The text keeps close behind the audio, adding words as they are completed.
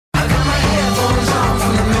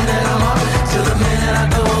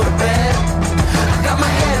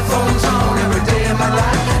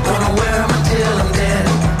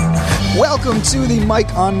Welcome to the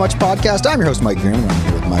Mike on Much podcast. I'm your host, Mike Green. I'm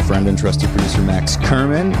here with my friend and trusted producer, Max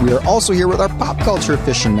Kerman. We are also here with our pop culture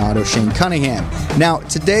aficionado, Shane Cunningham. Now,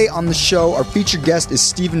 today on the show, our featured guest is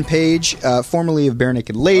Stephen Page, formerly of Bare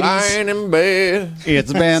Naked Ladies. Lying in bed.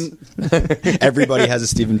 It's Ben. Everybody has a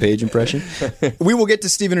Stephen Page impression. We will get to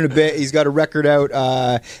Stephen in a bit. He's got a record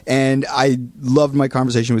out, and I loved my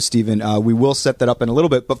conversation with Stephen. We will set that up in a little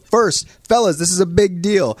bit. But first, fellas, this is a big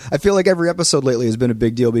deal. I feel like every episode lately has been a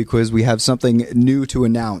big deal because we have something new to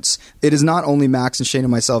announce. It is not only Max and Shane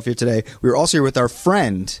and myself here today. We're also here with our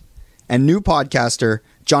friend and new podcaster,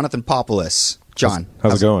 Jonathan Popoulos. John.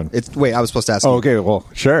 How's it going? Wait, I was supposed to ask you. Oh, okay. Well,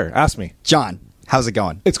 sure. Ask me. John, how's it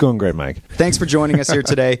going? It's going great, Mike. Thanks for joining us here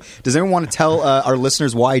today. Does anyone want to tell our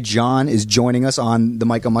listeners why John is joining us on the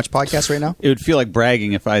Mike on Much podcast right now? It would feel like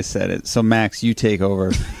bragging if I said it. So, Max, you take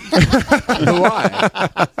over.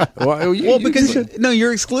 Why? Well, because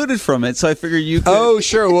you're excluded from it, so I figure you could. Oh,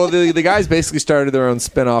 sure. Well, the guys basically started their own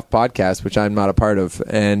spin-off podcast, which I'm not a part of.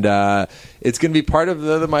 And it's going to be part of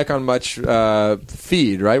the Mike on Much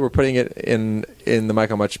feed, right? We're putting it in the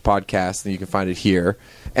Mike on Much podcast, and you can find it here.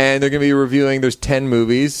 And they're going to be reviewing, there's 10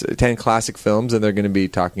 movies, 10 classic films, and they're going to be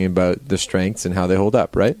talking about their strengths and how they hold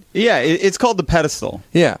up, right? Yeah, it's called The Pedestal.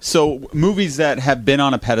 Yeah. So movies that have been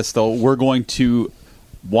on a pedestal, we're going to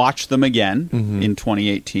watch them again in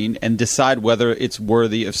 2018 and decide whether it's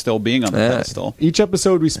worthy of still being on the pedestal. Each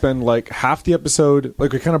episode we spend like half the episode,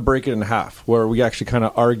 like we kind of break it in half, where we actually kind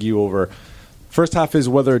of argue over. First half is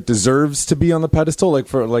whether it deserves to be on the pedestal.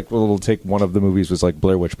 We'll take one of the movies was like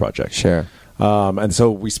Blair Witch Project. Sure. And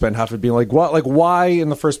so we spend half of it being like, what? Like, why in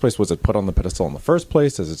the first place was it put on the pedestal in the first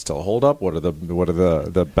place? Does it still hold up? What are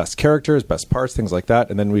the best characters, best parts, things like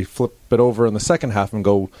that? And then we flip it over in the second half and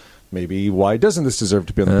go, maybe why doesn't this deserve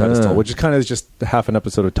to be on the pedestal? Which is kind of just half an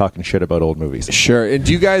episode of talking shit about old movies. Sure. And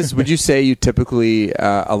do you guys, would you say you typically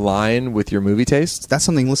align with your movie tastes? That's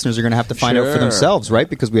something listeners are going to have to find out for themselves, right?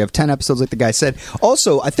 Because we have 10 episodes, like the guy said.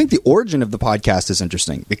 Also, I think the origin of the podcast is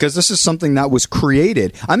interesting because this is something that was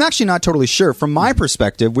created. I'm actually not totally sure. From my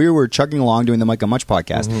perspective, we were chugging along doing the Mike on Much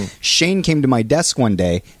podcast. Shane came to my desk one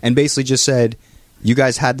day and basically just said, you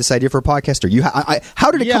guys had this idea for a podcast? Or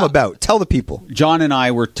how did it come about? Tell the people. John and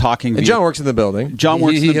I were talking. And John works in the building. John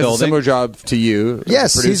works in the building. He has a similar job to you,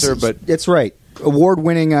 yes, as a producer. But it's right.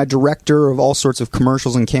 Award-winning director of all sorts of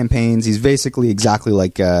commercials and campaigns. He's basically exactly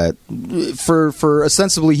like for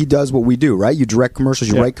ostensibly he does what we do, right? You direct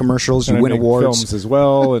commercials, you write commercials, you win awards, films as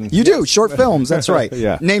well, and you do short films. That's right.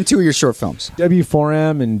 Yeah. Name 2 of your short films.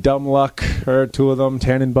 W4M and Dumb Luck are 2 of them.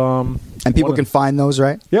 Tannenbaum. And people can find those,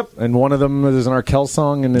 right? Yep. And one of them is an Arkell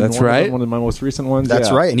song, and that's right. One of my most recent ones.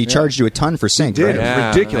 That's right. And he charged you a ton for sync. He did. Right? Yeah,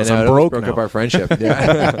 ridiculous. I I'm broke now. up our friendship.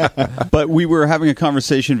 Yeah. But we were having a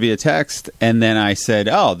conversation via text, and then I said,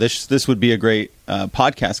 "Oh, this would be a great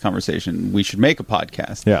podcast conversation. We should make a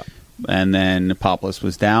podcast." Yeah. And then Popoulos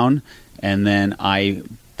was down, and then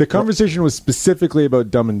The conversation was specifically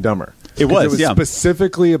about Dumb and Dumber. It was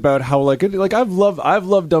specifically about how I've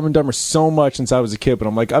loved Dumb and Dumber so much since I was a kid, but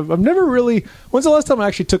I'm like I've never really. When's the last time I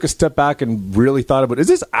actually took a step back and really thought about, is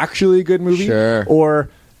this actually a good movie? Sure. Or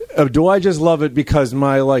do I just love it because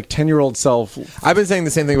my 10-year-old self? I've been saying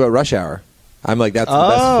the same thing about Rush Hour. I'm like, that's the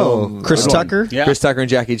best film. Chris Tucker? Yeah. Chris Tucker and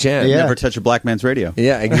Jackie Chan. Yeah. Never touch a black man's radio.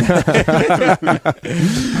 Yeah, exactly.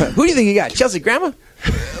 Who do you think you got? Chelsea Grandma?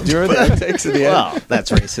 Do you remember that takes at the end? Well,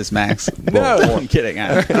 that's racist, Max. No. I'm kidding.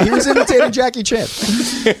 He was imitating Jackie Chan.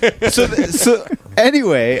 So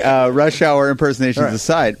anyway, Rush Hour impersonations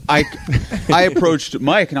aside, I approached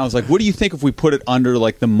Mike and I was like, "What do you think if we put it under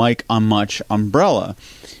the Mike on Much umbrella?"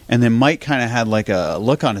 And then Mike kind of had a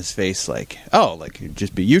look on his face, it'd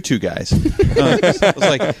just be you two guys.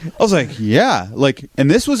 I was like, yeah,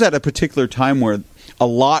 and this was at a particular time where a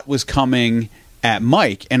lot was coming at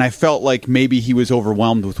Mike, and I felt like maybe he was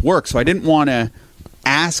overwhelmed with work, so I didn't want to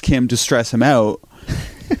ask him to stress him out.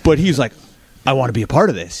 But he was like, I want to be a part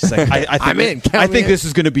of this. He's like, I think this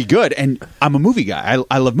is going to be good, and I'm a movie guy.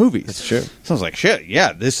 I love movies. That's true. So I was like, shit,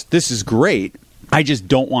 yeah, this is great. I just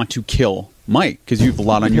don't want to kill Mike because you have a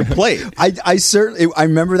lot on your plate. I certainly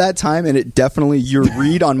remember that time, and it definitely, your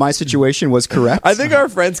read on my situation was correct. I think our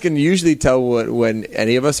friends can usually tell when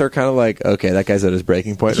any of us are kind of like, okay, that guy's at his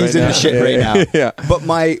breaking point. He's right in now. the shit right now. Yeah. But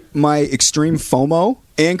my extreme FOMO,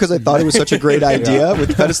 and because I thought it was such a great idea with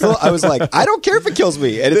the pedestal, I was like, I don't care if it kills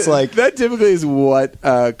me. And it's like, that typically is what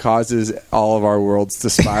causes all of our worlds to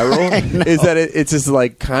spiral. Is that it's just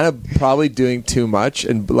kind of probably doing too much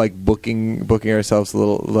and booking ourselves a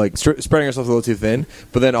little, spreading ourselves a little too thin,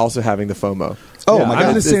 but then also having the FOMO. Oh Yeah, my I'm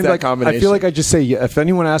god! the It's same. that Like, I combination. feel like I just say if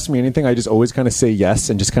anyone asks me anything, I just always kind of say yes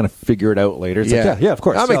and just kind of figure it out later. It's like, yeah, of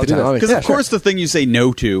course. I'll make the do time. that. I'll make Because the of course the thing you say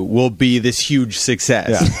no to will be this huge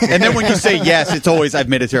success, and then when you say yes, it's always I've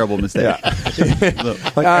made a terrible mistake.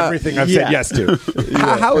 Like everything I've yeah. said yes to.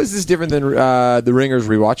 How is this different than the Ringer's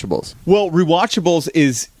rewatchables? Well, rewatchables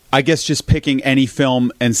is, I guess, just picking any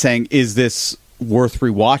film and saying, is this worth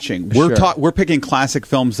rewatching? Sure. We're picking classic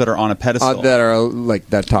films that are on a pedestal. That are like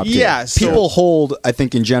that top tier. yeah, so- People hold, I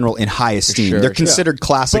think, in general, in high esteem. Sure, They're sure. considered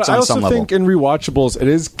classics But I on also some level. think in rewatchables, it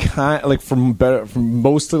is kind of like from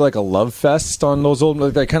mostly like a love fest on those old.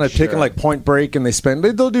 Like, they kind of taking like Point Break and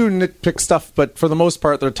they'll do nitpick stuff, but for the most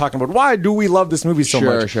part, they're talking about why do we love this movie so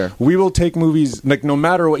Sure, much. sure. We will take movies like no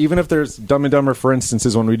matter what, even if there's Dumb and Dumber, for instance,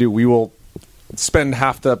 is one we do. We will spend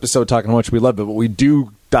half the episode talking how much we love it, but we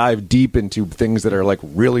do dive deep into things that are like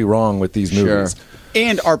really wrong with these movies.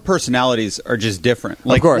 And our personalities are just different.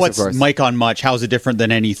 Like, course, of what's course. Mike on Much? How's it different than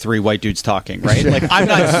any three white dudes talking, right? Like, I'm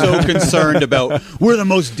not so concerned about we're the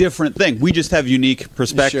most different thing. We just have unique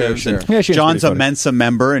perspectives. Sure, And sure. Yeah, she's John's pretty a funny. Mensa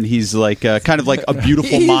member, and he's like kind of like a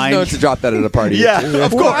beautiful He's mind. known to drop that at a party. Yeah,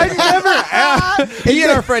 of course. I never. He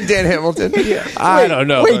and our friend Dan Hamilton. I don't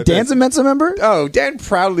know. Wait, Dan's a Mensa member? Oh, Dan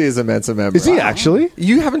proudly is a Mensa member. Is he actually?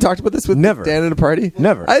 You haven't talked about this with Never. Dan at a party?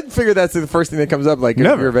 Never. I figured that's the first thing that comes up, like if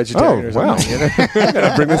Never. you're a vegetarian or Wow. something. You know? I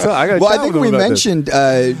gotta bring this up. I gotta Well, I chat think with we him about this.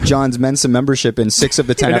 mentioned John's Mensa membership in 6 of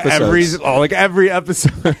the 10 episodes. Every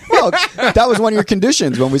episode. Well, that was one of your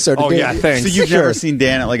conditions when we started Oh, dating. yeah, thanks. So you've never seen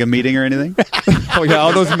Dan at like a meeting or anything? Oh yeah,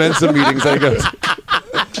 all those Mensa meetings I go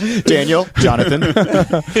to. Daniel, Jonathan.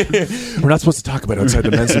 We're not supposed to talk about outside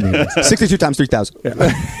the Mensa meetings. 62 times 3,000.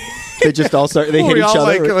 They just all start, they hit we each all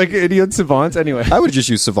other. like idiot savants. Anyway, I would have just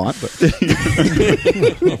used Savant, but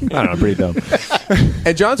I don't know, pretty dumb.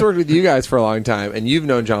 And John's worked with you guys for a long time, and you've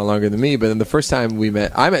known John longer than me. But then the first time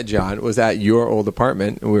I met John was at your old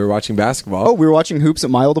apartment, and we were watching basketball. oh, we were watching hoops at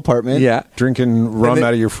my old apartment. yeah. Drinking rum then-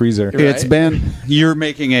 out of your freezer. Right. It's been. You're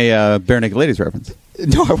making a Bare Naked Ladies reference.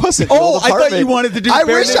 No, I wasn't. Oh, The old I thought apartment. you wanted to do I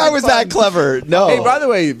Bare wish I Naked was Fun. that clever. No. Hey, by the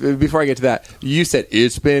way, before I get to that, you said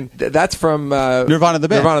it's been. That's from Nirvana the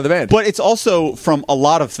band. Nirvana the band. But it's also from a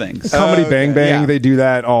lot of things. Comedy Bang Bang, Yeah. they do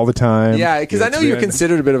that all the time. Yeah, because I know you're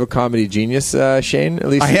considered a bit of a comedy genius, Shane. At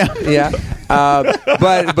least I am. Yeah,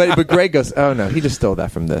 but Greg goes, oh no, he just stole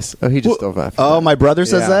that from this. Oh, he just stole that. From Oh, that. my brother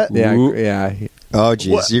says that? Yeah, Ooh. yeah. Oh,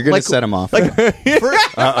 jeez. What? You're going Like- to set him off. Like,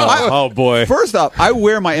 Oh boy. First off, I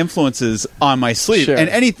wear my influences on my sleeve, Sure. and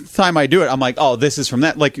any time I do it, I'm like, "Oh, this is from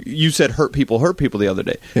that." Like you said, hurt people the other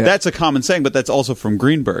day. Yeah. That's a common saying, but that's also from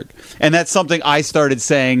Greenberg, and that's something I started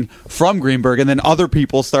saying from Greenberg, and then other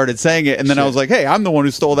people started saying it, and then I Sure. was like, "Hey, I'm the one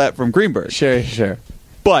who stole that from Greenberg." Sure.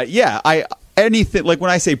 But yeah, anything like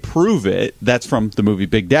when I say prove it, that's from the movie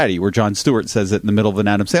Big Daddy, where Jon Stewart says it in the middle of an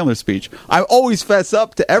Adam Sandler speech. I always fess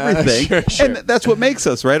up to everything, sure. and that's what makes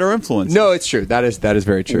us, right? Our influence. No, it's true. That is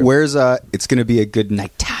very true. Where's It's going to be a good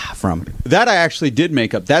night from? That I actually did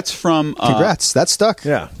make up. That's from Congrats. That stuck.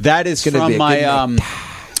 Yeah. That is Gonna be from a my good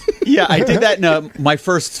yeah, I did that in my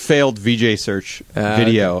first failed VJ search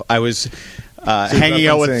video. I was hanging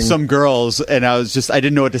out with referencing- some girls, and I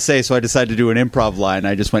didn't know what to say, so I decided to do an improv line.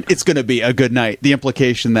 I just went, "It's going to be a good night." The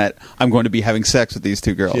implication that I'm going to be having sex with these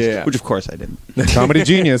two girls, Yeah. which of course I didn't. Comedy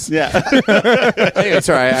genius. Yeah, Anyway,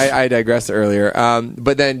 sorry, I digressed earlier.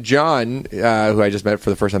 But then John, who I just met for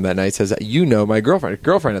the first time that night, says, "You know my girlfriend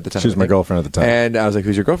at the time." She was my girlfriend at the time. And I was like,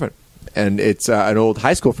 "Who's your girlfriend?" And it's an old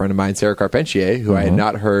high school friend of mine, Sarah Carpentier, who I had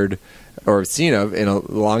not heard or seen of in a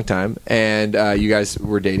long time. And you guys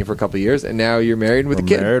were dating for a couple of years, and now you're married with We're a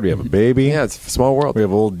kid. married. We have a baby. Yeah, it's a small world. We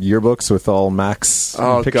have old yearbooks with all Max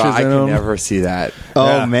Oh pictures god, I in can them. never see that. Oh,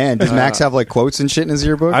 Yeah. man. Does Max have like quotes and shit in his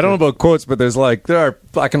yearbook? I don't know about quotes, but there are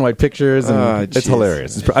black and white pictures, and Oh, it's jeez.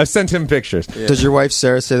 hilarious. I've sent him pictures. Does your wife,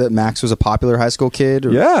 Sarah, say that Max was a popular high school kid?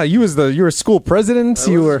 Or? Yeah, you were school president.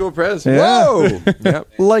 I You was were school pres. Yeah. Whoa! Yep.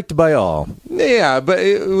 liked by all. Yeah, but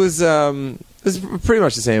it was pretty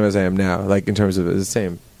much the same as I am now. Like in terms of the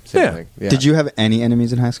same Yeah. thing. Yeah. Did you have any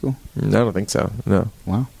enemies in high school? I don't think so. No.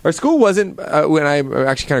 Wow. Our school wasn't. When I'm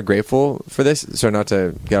actually kind of grateful for this. So not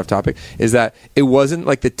to get off topic, is that it wasn't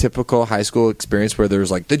like the typical high school experience where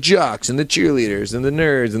there's like the jocks and the cheerleaders and the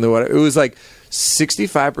nerds and the whatever. It was like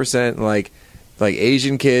 65% like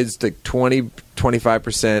Asian kids, like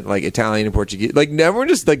 25% like Italian and Portuguese. Like everyone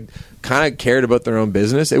just like kind of cared about their own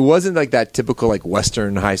business. It wasn't like that typical like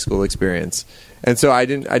Western high school experience. And so I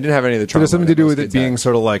didn't have any of the It trauma. has something to that do those with it kids being had.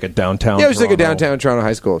 sort of like a downtown. Yeah, it was like a Toronto. downtown Toronto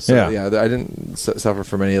high school. So Yeah. I didn't suffer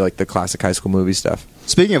from any like the classic high school movie stuff.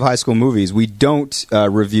 Speaking of high school movies, we don't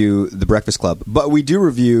review The Breakfast Club, but we do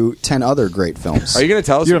review 10 other great films. Are you going to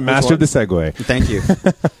tell us? You're a which master of the one? segue. Thank you.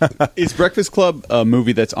 Is Breakfast Club a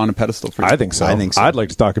movie that's on a pedestal for you? I think so. I think so. I'd like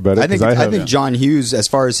to talk about it. I think 'cause I have- think John Hughes, as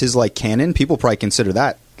far as his like canon, people probably consider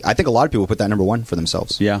that. I think a lot of people put that number one for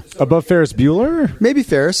themselves. Yeah. above Ferris Bueller. Maybe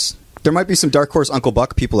Ferris. There might be some Dark Horse Uncle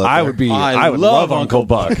Buck people out there. I would love love Uncle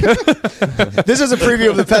Buck. This is a preview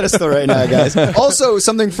of the pedestal right now, guys. Also,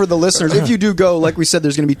 something for the listeners. If you do go, like we said,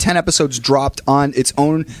 there's going to be 10 episodes dropped on its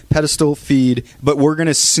own pedestal feed, but we're going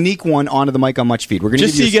to sneak one onto the Mike on Much feed. We're going to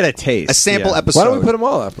Just so you get a taste. a sample Yeah. episode. Why don't we put them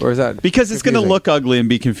all up? Or is that Because it's going to confusing? look ugly and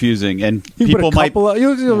be confusing, and You put people a might. couple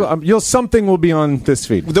of- you'll something will be on this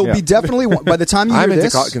feed. There'll Yeah. be definitely one, by the time you I'm hear into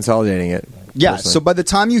this. consolidating it. Yeah, personally. so by the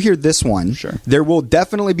time you hear this one, Sure. there will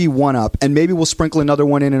definitely be one up, and maybe we'll sprinkle another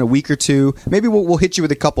one in a week or two. Maybe we'll hit you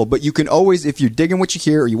with a couple, but you can always, if you're digging what you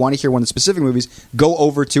hear or you want to hear one of the specific movies, go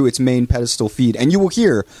over to its main pedestal feed, and you will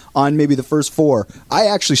hear on maybe the first four. I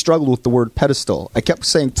actually struggled with the word pedestal. I kept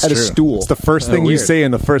saying pedestal. It's the first thing you weird. say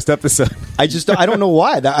in the first episode. I don't know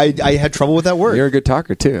why. I had trouble with that word. You're a good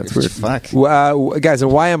talker too. That's weird. Fuck. Guys,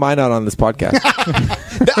 and why am I not on this podcast?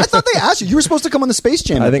 I thought they asked you. You were supposed to come on the Space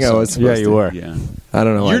Jam. I think I episode. was. Yeah, supposed you to. were. Yeah. I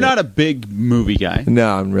don't know. why You're I not a big movie guy. did.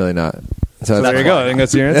 No, I'm really not. So There you go. I think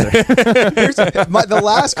that's your answer. The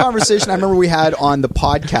last conversation I remember we had on the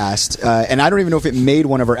podcast, and I don't even know if it made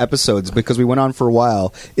one of our episodes because we went on for a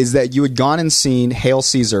while, is that you had gone and seen Hail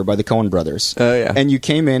Caesar by the Coen brothers. Oh, yeah. And you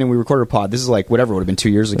came in and we recorded a pod. This is like whatever, it would have been 2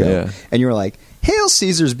 years ago. Yeah. And you were like, Hail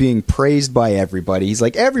Caesar's being praised by everybody. He's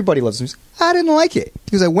like, everybody loves him. He's like, I didn't like it.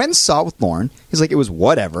 Because I went and saw it with Lauren. He's like, it was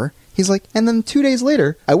whatever. He's like, and then 2 days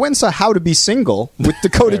later, I went and saw How to Be Single with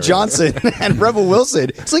Dakota Johnson and Rebel Wilson.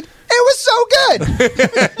 It's like, it was so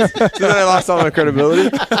good. So then I lost all my credibility.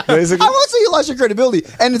 Basically. I won't say you lost your credibility.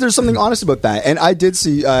 And there's something honest about that. And I did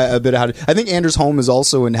see a bit of How to... I think Anders Holm is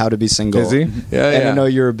also in How to Be Single. Is he? Yeah, And I yeah. know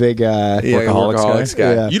you're a big... Workaholics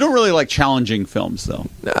guy. Yeah. You don't really like challenging films, though.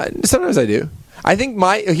 Sometimes I do. I think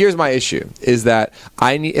here's my issue is that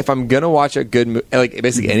I need if I'm gonna watch a good like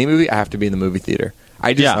basically any movie, I have to be in the movie theater.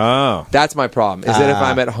 I just Oh. that's my problem. Is that if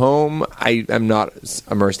I'm at home, I am not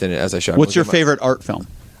immersed in it as I should. What's your favorite art film?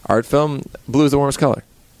 art film? Blue is the warmest color.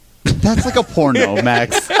 That's like a porno,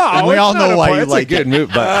 Max. And we all know why you like good it. move,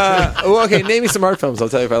 but Well, okay, name me some art films. I'll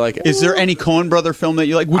tell you if I like it. Is there any Coen brother film that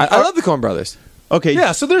you like? I love the Coen Brothers. Okay.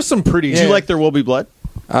 yeah. So there's some pretty. Did you like There Will Be Blood?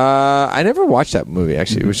 I never watched that movie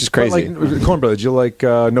actually, which is crazy. Like Coen Brothers. You like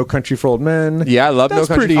No Country for Old Men? Yeah, I love That's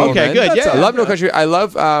No Country pretty- for Old Okay, Men. good, That's- yeah. I love No Country. I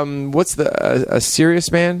love what's the A Serious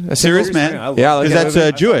Man? A Serious Simple- Man? Yeah, I like Because that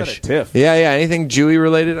that's movie. Jewish. Tiff. Yeah, anything Jewy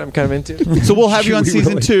related, I'm kind of into. So we'll have you on Jewy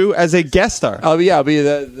season related. 2 as a guest star. I'll be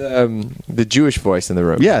the Jewish voice in the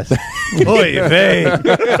room. Yes. Oy vey.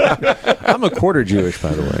 I'm a quarter Jewish,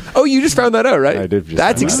 by the way. Oh, you just found that out, right? I did just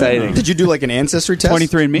That's find that out. exciting. Did you do like an ancestry test?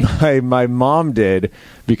 23andMe? My mom did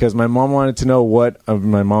because my mom wanted to know what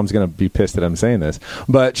my mom's going to be pissed that I'm saying this,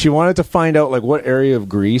 but she wanted to find out like what area of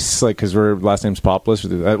Greece, like because her last name's Populus,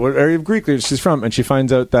 what area of Greek she's from, and she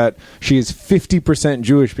finds out that she is 50%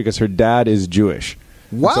 Jewish because her dad is Jewish.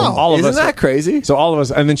 Wow. So all of Isn't us, that crazy? So all of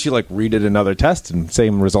us, and then she like redid another test, and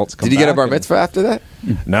same results come. Did you get a back, bar and- mitzvah after that?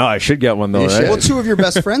 No, I should get one though. You Right? should. Well, two of your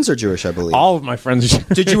best friends are Jewish, I believe. All of my friends.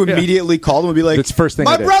 Did you immediately call them and be like, That's the first thing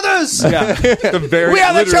my I did. brothers? Yeah, the very We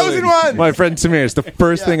are the literally. chosen one! My friend Samir. It's the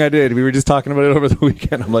first thing I did. We were just talking about it over the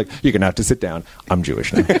weekend. I'm like, you're gonna have to sit down. I'm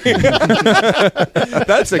Jewish now.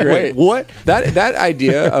 That's a great. What? That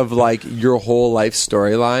idea of like your whole life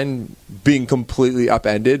storyline being completely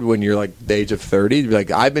upended when you're like the age of 30.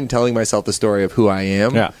 Like I've been telling myself the story of who I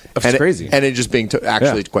am. Yeah. It's and crazy. and it just being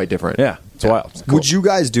actually Yeah. quite different. Yeah, it's wild. Would you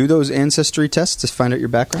guys do those ancestry tests to find out your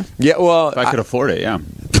background? Yeah. Well, If I could afford it, yeah.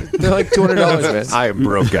 they're like $200, man. I am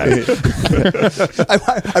broke, guys.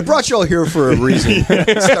 I brought you all here for a reason.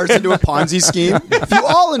 It starts into a Ponzi scheme. If you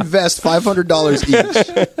all invest $500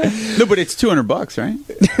 each, No, but it's $200,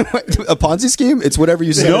 right? a Ponzi scheme, it's whatever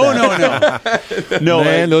you say. No, to that. no, no. No,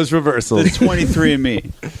 Man, those the reversals.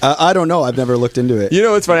 23andMe. I don't know. I've never looked into it. You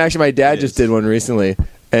know what's funny? Actually, my dad just did one recently,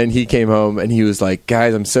 and he came home and he was like,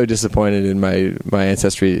 "Guys, I'm so disappointed in my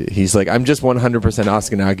ancestry." He's like, "I'm just 100%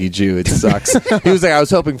 Ashkenazi Jew. It sucks." He was like, "I was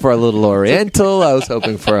hoping for a little Oriental. I was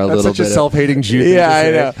hoping for a That's little such a bit of self-hating Jew. thing Yeah, to I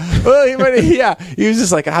say. know. Well, he was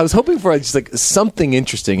just like, I was hoping for just like something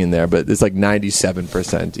interesting in there, but it's like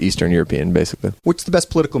 97% Eastern European, basically. What's the best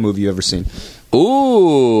political movie you've ever seen?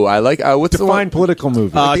 Ooh, I like. What's the Define one? political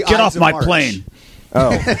movie. The Get Ides off of my March. plane.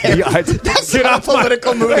 Oh, yeah, That's not a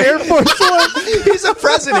political movie. Air Force One. He's a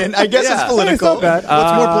president. I guess it's political. What's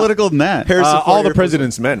more political than that? Harrison Ford, all Air the Force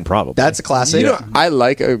President's Men, probably. That's a classic. You know, I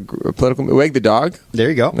like a political movie. Wag the Dog. There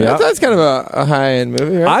you go. Yeah. That's kind of a high-end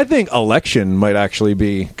movie, right? I think Election might actually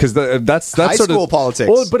be because that's High sort school of politics.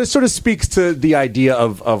 Well, but it sort of speaks to the idea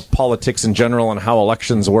of politics in general and how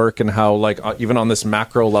elections work and how even on this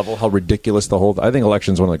macro level how ridiculous the whole. I think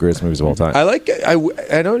Election's one of the greatest movies of all time.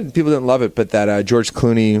 I know people didn't love it, but that George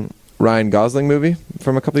Clooney, Ryan Gosling movie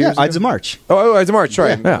from a couple of Yeah, years ago. Ides of March. Oh, Ides of March.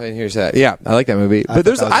 Sorry. Yeah. Here's that. Yeah, I like that movie. But thought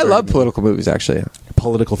that was I very love good. political movies, actually.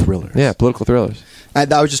 Political thrillers. Yeah, political thrillers. I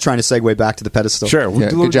was just trying to segue back to the pedestal. Sure.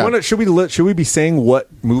 Yeah, good job. Should we be saying what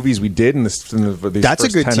movies we did in these That's a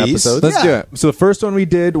first good 10 tease. episodes? Let's do it. So the first one we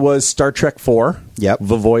did was Star Trek 4. Yep.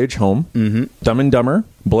 The Voyage Home. Dumb and Dumber.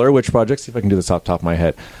 Blair Witch Project. See if I can do this off the top of my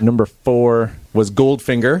head. Number 4 was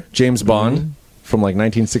Goldfinger, James Bond from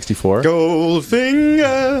 1964.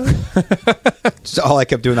 Goldfinger. That's all I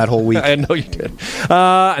kept doing that whole week. I know you did.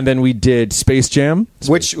 And then we did Space Jam.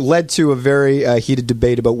 Which led to a very heated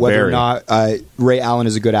debate about whether or Very. not Ray Allen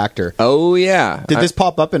is a good actor. Oh, yeah. Did this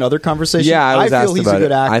pop up in other conversations? Yeah, I was feel asked he's about a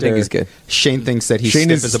good it. actor. I think he's good. Shane thinks that he's Shane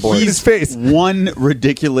stiff is as a board. his face. One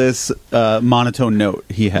ridiculous monotone note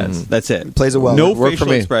he has. That's it. Plays it well. No Worked for facial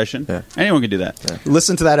me. expression. Yeah. Anyone can do that.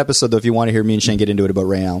 Listen to that episode, though, if you want to hear me and Shane get into it about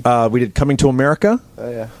Ray Allen. We did Coming to America. Oh,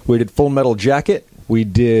 yeah. We did Full Metal Jacket. We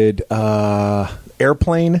did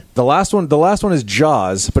Airplane. The last one is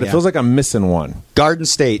Jaws, but it Yeah. feels like I'm missing one. Garden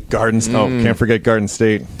State. Gardens. Oh, can't forget Garden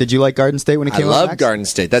State. Did you like Garden State when it I came out? love Max? Garden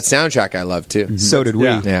State. That soundtrack I love, too. So did we.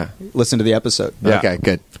 Yeah. Yeah. Listen to the episode. Yeah. Okay,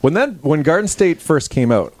 good. When Garden State first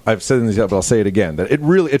came out, I've said this, but I'll say it again. That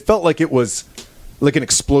it felt like it was like an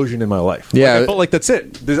explosion in my life. Yeah. I felt like that's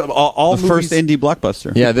it. There's all The movies- first indie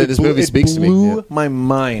blockbuster. Yeah, this movie speaks to me. blew Yeah. my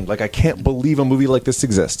mind. Like I can't believe a movie like this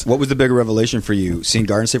exists. What was the bigger revelation for you? Seeing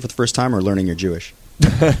Garden State for the first time or learning you're Jewish?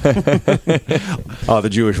 Oh, the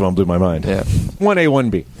Jewish one blew my mind. Yeah. 1A,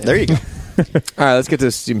 1B. There you go. All right, let's get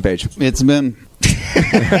to Stephen Page. It's been.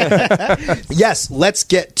 Yes, let's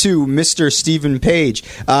get to Mr. Stephen Page.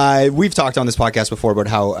 We've talked on this podcast before about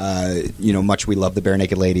how much we love the Bare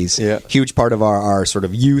Naked Ladies. Yeah. Huge part of our sort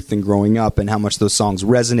of youth and growing up, and how much those songs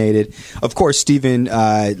resonated. Of course, Stephen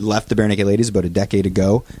left the Bare Naked Ladies about a decade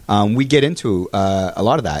ago. We get into a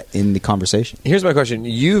lot of that in the conversation. Here's my question.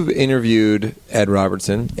 You've interviewed Ed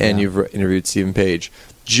Robertson and Yeah. you've interviewed Stephen Page.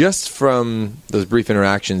 Just from those brief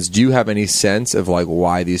interactions, do you have any sense of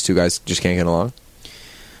why these two guys just can't get along?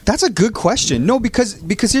 That's a good question. No, because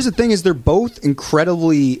here's the thing: is they're both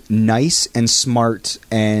incredibly nice and smart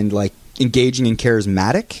and engaging and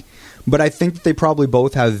charismatic. But I think that they probably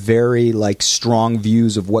both have very strong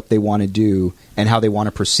views of what they want to do and how they want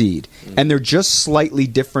to proceed, and they're just slightly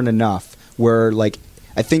different enough where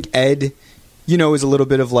I think Ed, is a little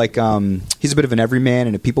bit of he's a bit of an everyman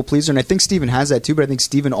and a people pleaser, and I think Stephen has that too. But I think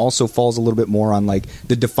Stephen also falls a little bit more on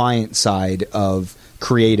the defiant side of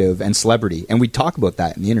creative and celebrity, and we talk about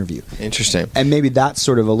that in the interview. Interesting. And maybe that's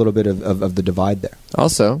sort of a little bit of the divide there.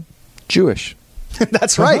 Also, Jewish.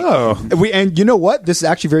 That's right. Oh. And you know what? This is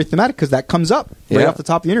actually very thematic because that comes up right Yeah. off the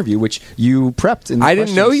top of the interview, which you prepped. In the I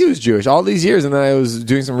didn't know questions. he was Jewish all these years, and then I was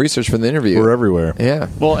doing some research for the interview. We're everywhere. Yeah.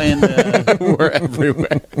 Well, and We're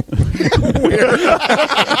everywhere.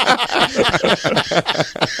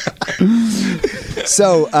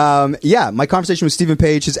 So, my conversation with Stephen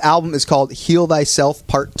Page. His album is called "Heal Thyself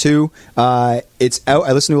Part 2." It's out.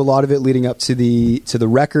 I listened to a lot of it leading up to the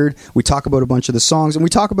record. We talk about a bunch of the songs, and we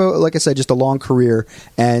talk about, like I said, just a long career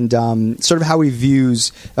and sort of how he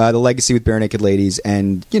views the legacy with Bare Naked Ladies,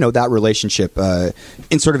 and that relationship,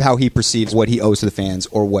 in sort of how he perceives what he owes to the fans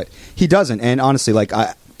or what he doesn't. And honestly,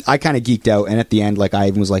 I kind of geeked out, and at the end, I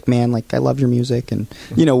even was like, man, I love your music. And,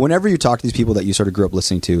 whenever you talk to these people that you sort of grew up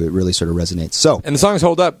listening to, it really sort of resonates. So, And the songs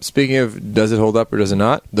hold up. Speaking of, does it hold up or does it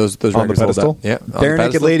not? Those On the records hold pedestal? up. Yeah. on Bare the Naked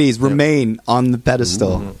pedestal. Ladies Yeah. remain on the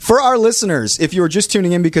pedestal. For our listeners, if you were just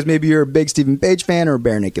tuning in because maybe you're a big Stephen Page fan or a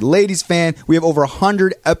Bare Naked Ladies fan, we have over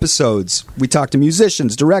 100 episodes. We talk to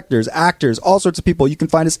musicians, directors, actors, all sorts of people. You can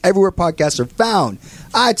find us everywhere podcasts are found.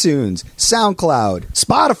 iTunes, SoundCloud,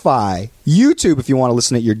 Spotify, YouTube if you want to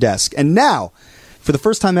listen at your desk. And now, for the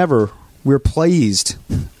first time ever, we're pleased.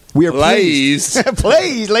 We are pleased.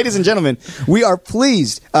 Pleased, ladies and gentlemen. We are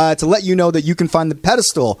pleased to let you know that you can find the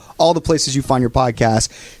pedestal all the places you find your podcast,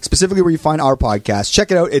 specifically where you find our podcast.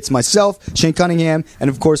 Check it out. It's myself, Shane Cunningham, and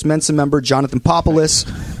of course, Mensa member Jonathan Popoulos,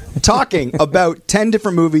 talking about 10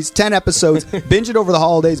 different movies, 10 episodes. Binge it over the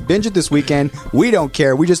holidays. Binge it this weekend. We don't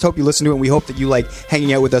care. We just hope you listen to it, and we hope that you like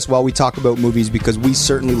hanging out with us while we talk about movies, because we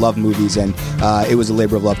certainly love movies, and it was a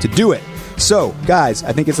labor of love to do it. So, guys,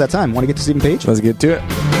 I think it's that time. Want to get to Stephen Page? Let's get to it.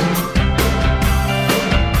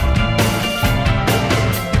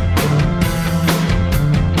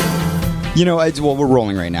 You know, well, we're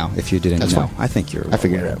rolling right now. If you didn't That's know, fine. I think you're. I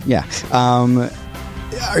figured it out. Yeah.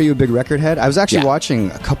 Are you a big record head? I was actually Yeah. watching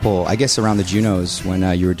a couple, I guess, around the Junos when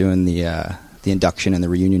you were doing the induction and the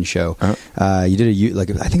reunion show. You did I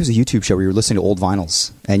think it was a YouTube show where you were listening to old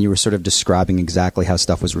vinyls and you were sort of describing exactly how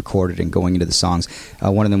stuff was recorded and going into the songs.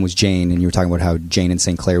 One of them was Jane, and you were talking about how Jane and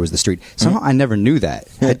St. Clair was the street. Somehow I never knew that.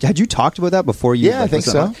 Had you talked about that before? You Yeah, I think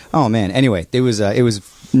listened? so. Oh man. Anyway, it was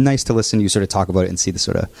nice to listen to you sort of talk about it and see the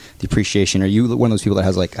sort of the appreciation. Are you one of those people that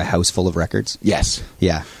has like a house full of records? Yes.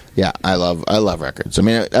 Yeah. Yeah, I love records. I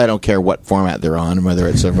mean, I don't care what format they're on, whether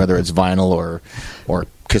it's vinyl or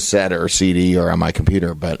cassette or CD or on my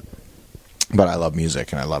computer, but I love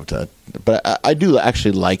music and I love to. But I do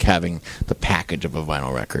actually like having the package of a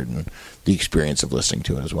vinyl record and the experience of listening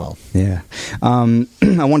to it as well. Yeah. I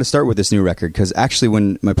want to start with this new record because actually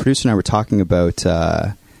when my producer and I were talking about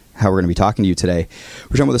how we're going to be talking to you today,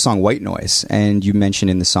 we're talking about the song White Noise, and you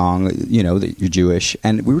mentioned in the song, you know, that you're Jewish,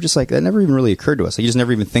 and we were just like, that never even really occurred to us. Like, you just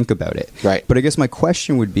never even think about it. Right. But I guess my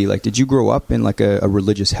question would be, like, did you grow up in like a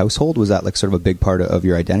religious household? Was that like sort of a big part of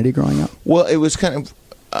your identity growing up? Well, it was kind of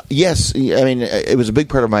yes. I mean, it was a big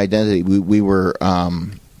part of my identity. We were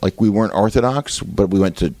we weren't Orthodox, but we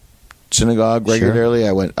went to synagogue regularly.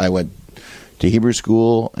 Sure. I went to Hebrew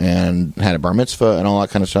school and had a bar mitzvah and all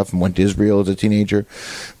that kind of stuff, and went to Israel as a teenager.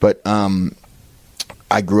 But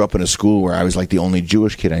I grew up in a school where I was like the only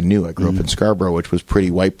Jewish kid I knew. I grew up in Scarborough, which was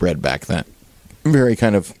pretty white bread back then. Very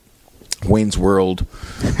kind of Wayne's World,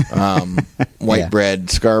 white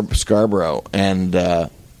bread Scarborough. And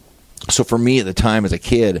so for me at the time as a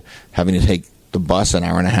kid, having to take the bus an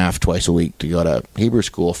hour and a half twice a week to go to Hebrew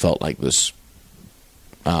school felt like this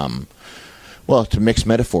well, to mix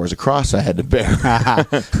metaphors, a cross I had to bear,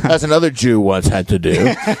 as another Jew once had to do.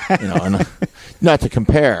 You know, and not to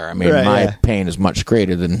compare. I mean, my pain is much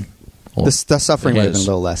greater than The suffering might have been a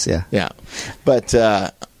little less. Yeah. Yeah, but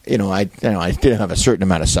I did have a certain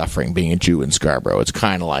amount of suffering being a Jew in Scarborough. It's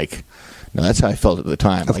kind of like, that's how I felt at the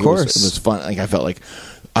time. Of course, it was fun. Like I felt like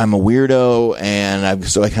I'm a weirdo, and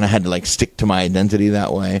so I kind of had to like stick to my identity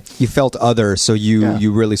that way. You felt other, so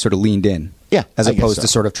you really sort of leaned in. Yeah, as I guess opposed so. to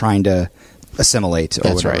sort of trying to assimilate or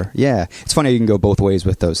That's whatever. right. Yeah, it's funny how you can go both ways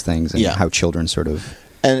with those things, and Yeah. how children sort of.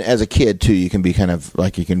 And as a kid too, you can be kind of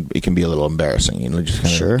like it can be a little embarrassing. Just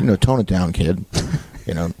kind Sure. of tone it down, kid.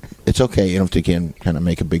 It's okay. You don't have to kind of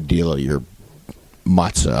make a big deal of your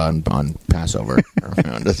matzah on Passover.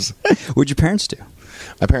 What'd your parents do?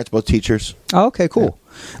 My parents both teachers. Oh, okay, cool.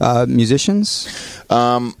 Musicians.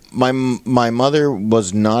 My mother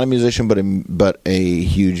was not a musician, but a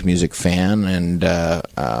huge music fan, and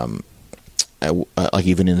like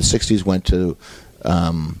even in the '60s went to.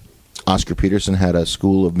 Oscar Peterson had a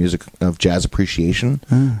school of jazz appreciation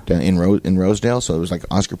down in Rosedale. So it was like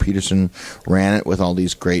Oscar Peterson ran it with all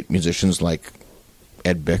these great musicians like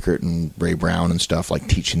Ed Bickert and Ray Brown and stuff, like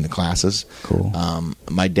teaching the classes. Cool.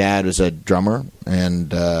 My dad was a drummer and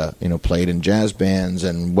played in jazz bands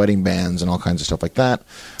and wedding bands and all kinds of stuff like that.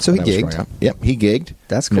 So he when I was gigged? growing up. Yep, he gigged.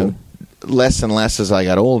 That's cool. Less and less as I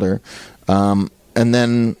got older. And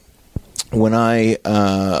then when I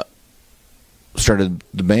started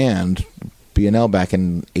the band, B&L, back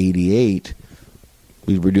in '88.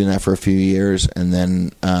 We were doing that for a few years, and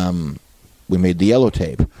then we made the Yellow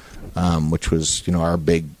Tape, which was our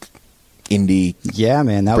big indie Yeah,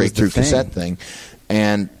 man, that breakthrough was the thing. cassette thing.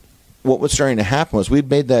 And what was starting to happen was we'd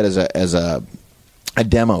made that as a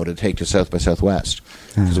demo to take to South by Southwest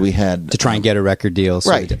because we had to try and get a record deal.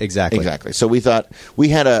 So right, exactly. So we thought we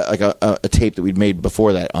had a tape that we'd made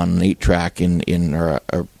before that on an 8-track or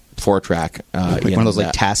a 4-track, like one of those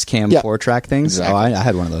like Tascam 4-track things. Exactly. Oh, I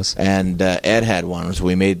had one of those. And Ed had one, so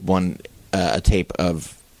we made a tape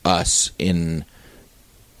of us in,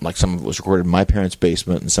 like, some of it was recorded in my parents'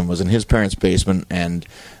 basement and some was in his parents' basement, and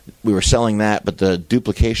we were selling that. But the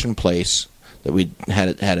duplication place that we had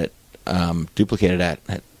it duplicated at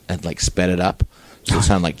had like sped it up, so it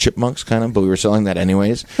sounded like Chipmunks kind of. But we were selling that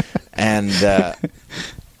anyways, and.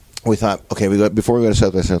 We thought, okay, before we go to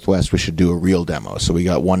South by Southwest, we should do a real demo. So we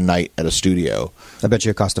got one night at a studio. I bet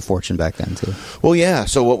you it cost a fortune back then too. Well, yeah.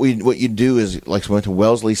 So what you'd do is, like, we went to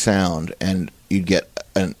Wellesley Sound, and you'd get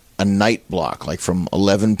a night block, like from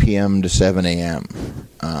 11 p.m. to 7 a.m.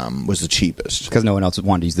 Was the cheapest. Because no one else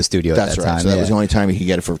wanted to use the studio That's at that right. time. So that was the only time you could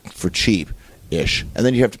get it for cheap-ish. And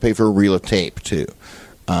then you have to pay for a reel of tape, too,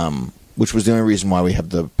 which was the only reason why we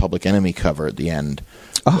have the Public Enemy cover at the end.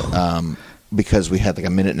 Oh. because we had like a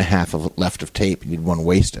minute and a half left of tape, and you'd want to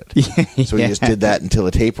waste it. So we just did that until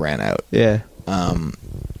the tape ran out. Yeah.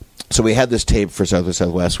 So we had this tape for South by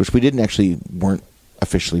Southwest, which we weren't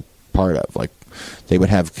officially part of. Like, they would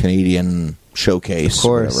have Canadian Showcase, Of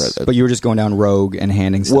course. whatever. But you were just going down Rogue and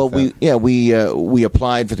handing stuff out. we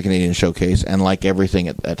applied for the Canadian Showcase, and like everything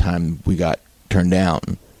at that time, we got turned down.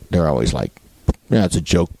 They're always like, it's a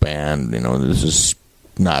joke band. This is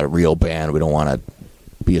not a real band. We don't want to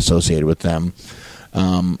be associated with them.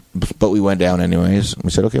 But we went down anyways.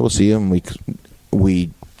 We said, okay, we'll see you. And we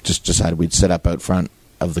just decided we'd set up out front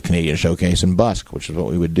of the Canadian Showcase and busk, which is what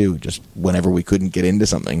we would do. Just whenever we couldn't get into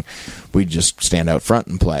something, we'd just stand out front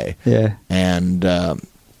and play. Yeah. And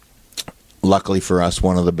luckily for us,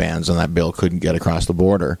 one of the bands on that bill couldn't get across the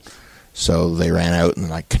border. So they ran out and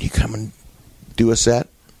like, can you come and do a set?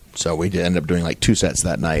 So we did end up doing like 2 sets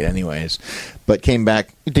that night anyways. But came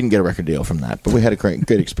back, didn't get a record deal from that. But we had a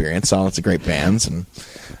good experience, saw lots of great bands and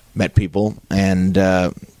met people. And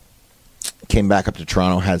came back up to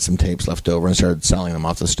Toronto, had some tapes left over, and started selling them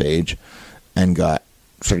off the stage, and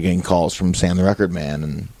started getting calls from Sam the Record Man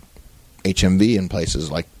and HMV and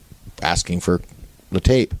places like asking for the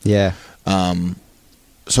tape. Yeah.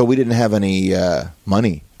 So we didn't have any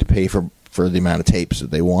money to pay for the amount of tapes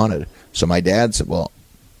that they wanted. So my dad said, well,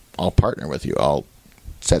 I'll partner with you. I'll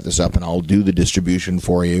set this up and I'll do the distribution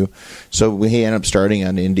for you. So he ended up starting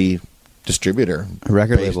an indie distributor. A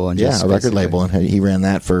record label. And a record basically. label. And he ran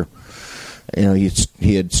that for...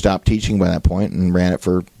 he had stopped teaching by that point and ran it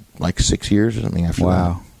for like 6 years or something after that.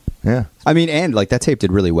 Wow. Yeah. I mean, and like that tape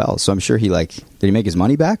did really well. So I'm sure did he make his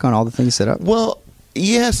money back on all the things he set up? Well,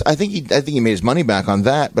 yes, I think he made his money back on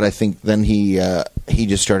that, but I think then he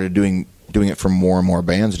just started doing it for more and more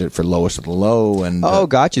bands. Did it for Lowest of the Low, and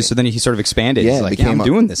gotcha. So then he sort of expanded. Yeah, He's like, became I'm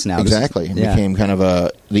doing this now. Exactly. Yeah. Became kind of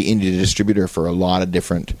the indie distributor for a lot of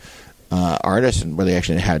different artists, and where they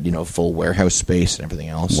actually had full warehouse space and everything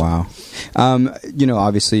else. Wow.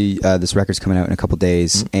 Obviously this record's coming out in a couple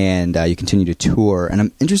days, and you continue to tour, and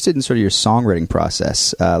I'm interested in sort of your songwriting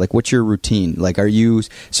process. Like, what's your routine? Like, are you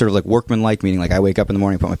sort of like workmanlike, meaning like I wake up in the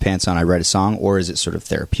morning, put my pants on, I write a song, or is it sort of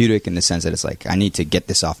therapeutic in the sense that it's like I need to get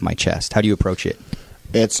this off my chest? How do you approach it?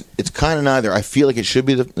 It's kind of neither. I feel like it should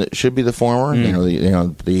be the former.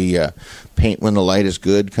 The paint when the light is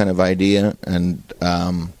good kind of idea, and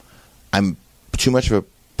I'm too much of a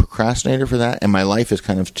procrastinator for that, and my life is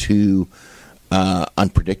kind of too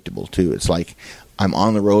unpredictable too. It's like I'm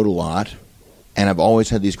on the road a lot, and I've always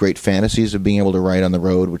had these great fantasies of being able to write on the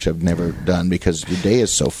road, which I've never done because your day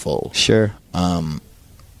is so full. Sure. And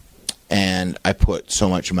I put so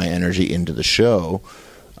much of my energy into the show.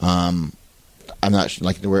 I'm not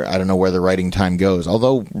like I don't know where the writing time goes.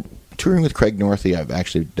 Although touring with Craig Northey, I've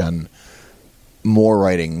actually done more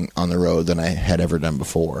writing on the road than I had ever done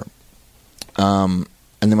before. And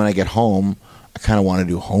then when I get home, I kind of want to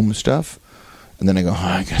do home stuff. And then I go,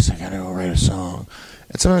 I guess I got to go write a song.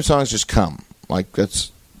 And sometimes songs just come. Like,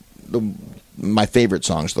 that's my favorite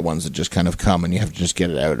songs, the ones that just kind of come and you have to just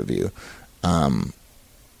get it out of you.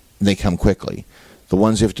 They come quickly. The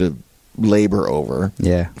ones you have to labor over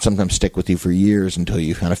sometimes stick with you for years until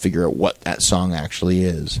you kind of figure out what that song actually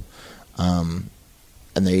is. And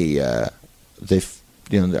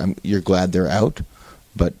you're glad they're out.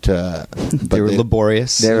 But they were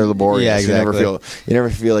laborious. They're laborious. Yeah, exactly. You never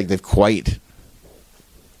feel like they've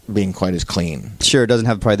being quite as clean. Sure, it doesn't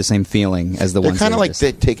have probably the same feeling as the They're ones. They're kind of like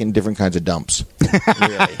they're taking different kinds of dumps.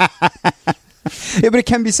 Really. Yeah, but it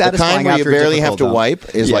can be satisfying. The kind where you after barely have to dump.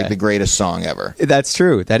 wipe is like the greatest song ever. That's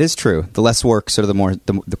true. That is true. The less work, sort of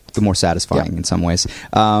the more satisfying in some ways.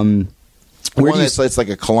 It's like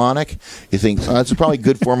a colonic. You think, it's probably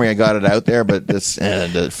good for me. I got it out there, but this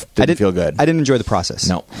didn't feel good. I didn't enjoy the process.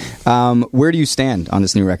 No. Where do you stand on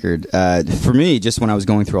this new record? For me, just when I was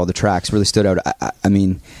going through all the tracks, really stood out. I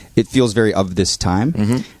mean, it feels very of this time.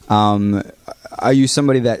 Mm-hmm. Are you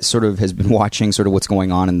somebody that sort of has been watching sort of what's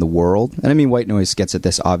going on in the world? And I mean, White Noise gets at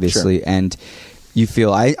this, obviously, sure. And you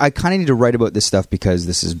feel, I kind of need to write about this stuff because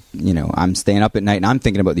this is, I'm staying up at night and I'm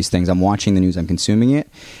thinking about these things. I'm watching the news, I'm consuming it.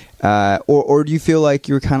 Or do you feel like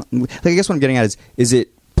you're kind of, like, I guess what I'm getting at is it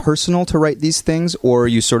personal to write these things, or are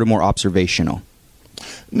you sort of more observational?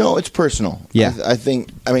 No, it's personal. Yeah. I think,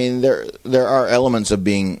 there are elements of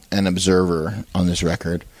being an observer on this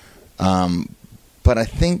record. But I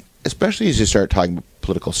think, especially as you start talking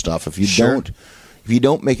political stuff, if you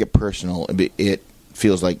don't make it personal, it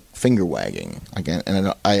feels like finger wagging. Again,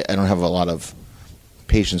 and I don't have a lot of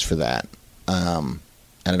patience for that. And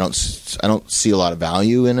I don't see a lot of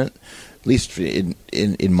value in it, at least in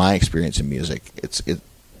my experience in music.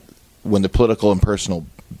 When the political and personal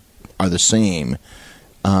are the same,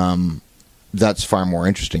 that's far more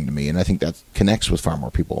interesting to me, and I think that connects with far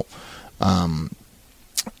more people.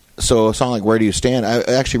 So a song like "Where Do You Stand," I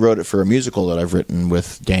actually wrote it for a musical that I've written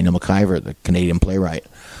with Daniel McIver, the Canadian playwright.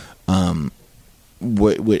 And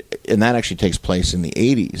that actually takes place in the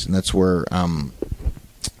 80s, and that's where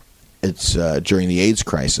it's during the AIDS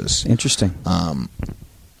crisis. Interesting.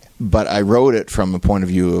 But I wrote it from the point of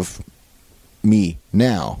view of me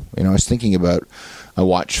now. I was thinking about, I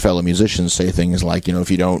watch fellow musicians say things like,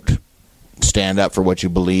 if you don't stand up for what you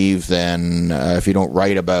believe, then if you don't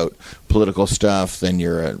write about political stuff, then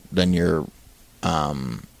you're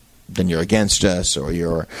against us, or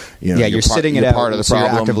you're sitting it you're out, part of the so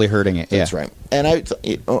problem. you're actively hurting it. That's right. And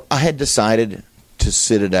I had decided to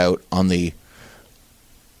sit it out on the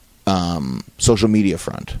social media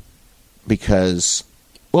front because,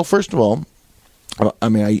 well, first of all,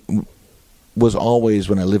 I was always,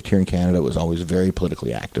 when I lived here in Canada, was always very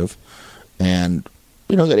politically active, and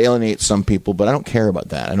that alienates some people, but I don't care about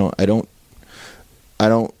that. I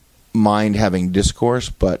don't mind having discourse,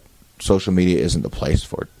 but social media isn't the place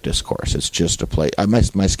for discourse. It's just a place.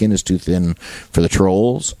 My skin is too thin for the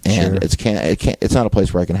trolls, and it's not a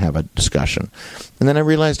place where I can have a discussion. And then I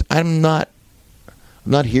realized I'm not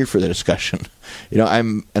here for the discussion.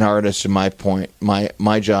 I'm an artist, and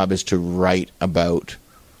my job is to write about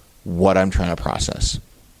what I'm trying to process.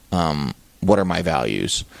 What are my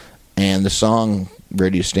values? And the song "Where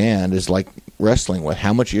Do You Stand" is like wrestling with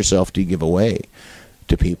how much of yourself do you give away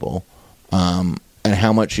to people, and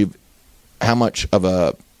how much of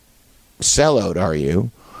a sellout are you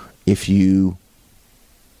if you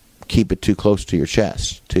keep it too close to your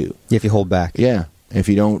chest too. If you hold back. Yeah. If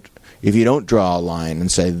you don't draw a line and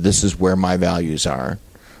say this is where my values are,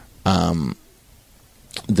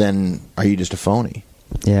 then are you just a phony?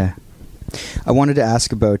 Yeah. I wanted to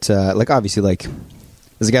ask about obviously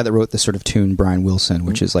there's a guy that wrote this sort of tune, Brian Wilson,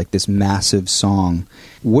 which is like this massive song.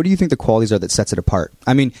 What do you think the qualities are that sets it apart?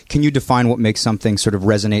 I mean, can you define what makes something sort of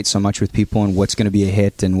resonate so much with people, and what's going to be a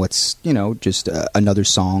hit, and what's, just another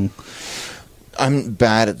song? I'm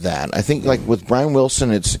bad at that. I think like with Brian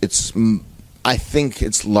Wilson, I think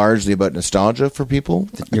it's largely about nostalgia for people.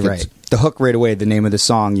 You're right. The hook right away, the name of the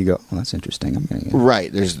song, you go, oh, that's interesting. I'm gonna get it.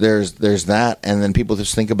 Right. There's that, and then people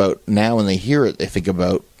just think about, now when they hear it, they think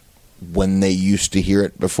about when they used to hear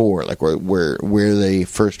it before, like where they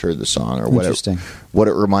first heard the song, or what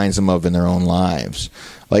it reminds them of in their own lives.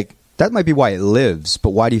 Like that might be why it lives, but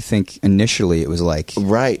why do you think initially it was like?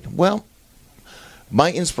 Right. Well,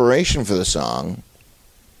 my inspiration for the song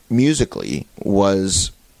musically was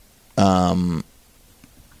I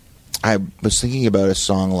was thinking about a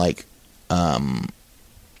song like "Home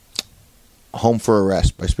for a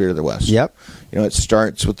Rest" by Spirit of the West. Yep. It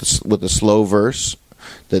starts with the slow verse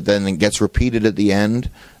that then gets repeated at the end,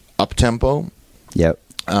 up tempo. Yep.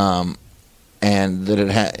 And that it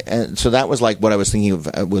had, and so that was like what I was thinking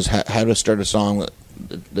of, was how to start a song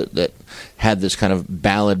that had this kind of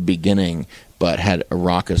ballad beginning, but had a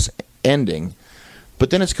raucous ending. But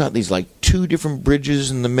then it's got these like two different bridges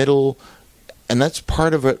in the middle, and that's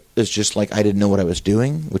part of it is just like I didn't know what I was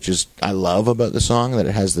doing, which is I love about the song, that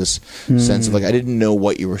it has this sense of like I didn't know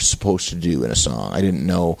what you were supposed to do in a song. I didn't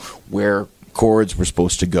know where chords were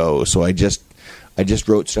supposed to go, so I just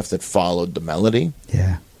wrote stuff that followed the melody.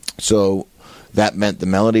 Yeah. So that meant the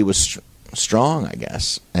melody was strong, I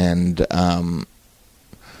guess, and the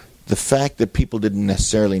fact that people didn't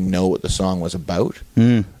necessarily know what the song was about.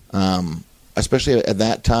 Especially at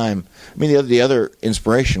that time. I mean, the other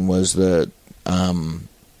inspiration was the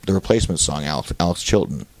Replacement song, Alex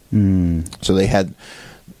Chilton. So they had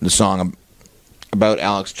the song about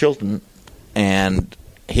Alex Chilton and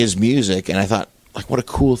his music, and I thought, like, what a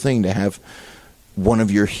cool thing to have one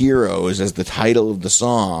of your heroes as the title of the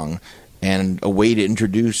song, and a way to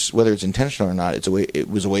introduce, whether it's intentional or not, it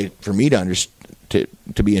was a way for me to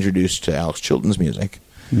be introduced to Alex Chilton's music.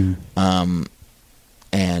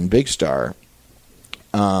 And Big Star.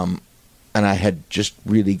 And I had just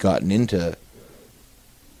really gotten into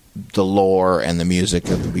the lore and the music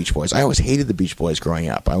of the Beach Boys. I always hated the Beach Boys growing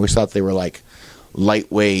up. I always thought they were like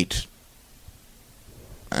lightweight,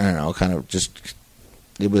 I don't know, kind of just,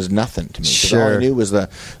 it was nothing to me. Sure. All I knew was the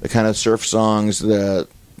kind of surf songs,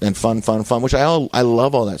 and fun, which I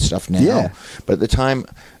love all that stuff now. Yeah. But at the time,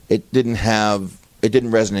 it didn't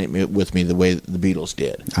resonate with me the way the Beatles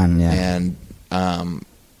did. And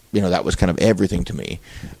that was kind of everything to me.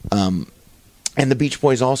 And the Beach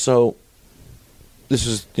Boys also, this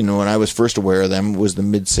is, when I was first aware of them, was the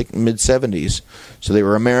mid 70s. So they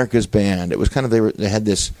were America's band. It was kind of, they had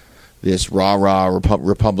this rah-rah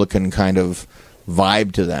Republican kind of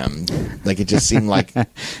vibe to them. Like, it just seemed like,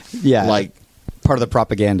 yeah, like Part of the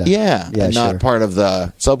propaganda. Yeah, and sure. not part of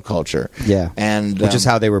the subculture. Yeah, and which is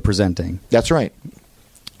how they were presenting. That's right.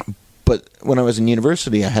 But when I was in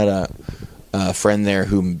university, I had a friend there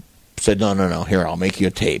who said, "No, here, I'll make you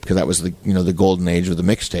a tape," because that was the golden age of the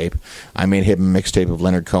mixtape. I made him a mixtape of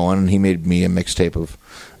Leonard Cohen, and he made me a mixtape of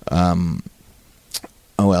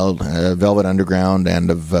Velvet Underground and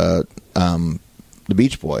of the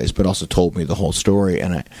Beach Boys, but also told me the whole story,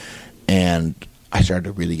 and I started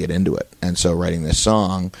to really get into it. And so writing this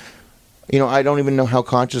song, I don't even know how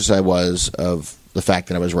conscious I was of the fact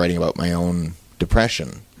that I was writing about my own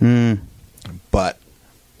depression. But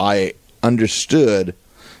I understood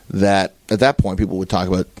that at that point people would talk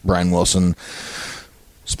about Brian Wilson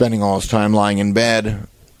spending all his time lying in bed,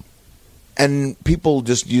 and people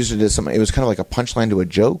just used it as something. It was kind of like a punchline to a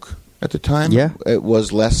joke at the time. Yeah. It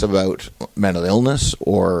was less about mental illness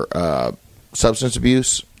or substance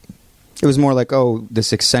abuse. It was more like, oh,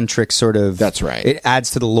 this eccentric sort of... That's right. It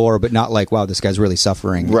adds to the lore, but not like, wow, this guy's really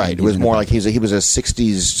suffering. Right. It was more like he was a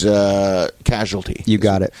 60s casualty. You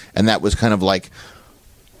got it. And that was kind of like,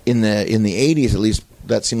 in the 80s at least,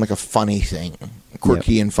 that seemed like a funny thing,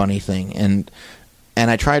 quirky and funny thing. And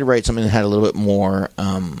I tried to write something that had a little bit more,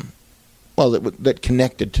 that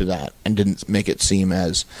connected to that and didn't make it seem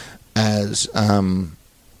as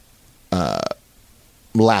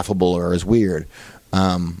laughable or as weird.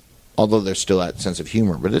 Although there's still that sense of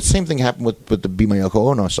humor. But the same thing happened with the Be My Yoko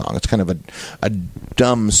Ono song. It's kind of a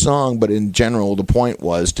dumb song, but in general, the point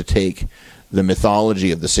was to take the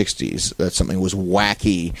mythology of the 60s, that something was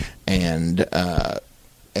wacky and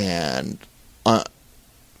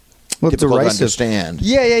difficult to understand.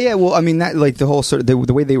 Yeah. Well, I mean, that like the whole sort of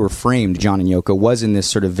the way they were framed, John and Yoko, was in this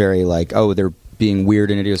sort of very like, oh, they're being weird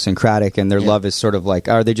and idiosyncratic, and their love is sort of like,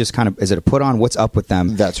 are they just kind of, is it a put on? What's up with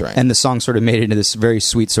them? That's right. And the song sort of made it into this very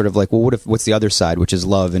sweet sort of like, well, what's the other side, which is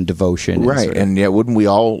love and devotion, right? And yeah, wouldn't we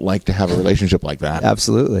all like to have a relationship like that?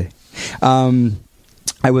 Absolutely.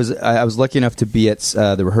 I was lucky enough to be at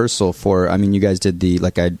the rehearsal for. I mean, you guys did the,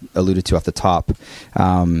 like I alluded to off the top,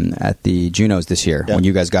 at the Junos this year when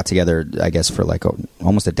you guys got together. I guess for like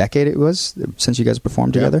almost a decade it was since you guys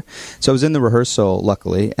performed together. So I was in the rehearsal,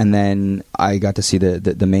 luckily, and then I got to see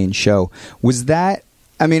the main show. Was that?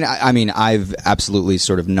 I mean, I've absolutely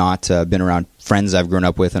sort of not been around friends I've grown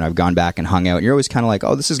up with, and I've gone back and hung out. And you're always kind of like,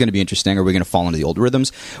 oh, this is going to be interesting. Are we going to fall into the old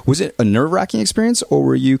rhythms? Was it a nerve-wracking experience, or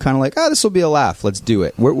were you kind of like, oh, this will be a laugh. Let's do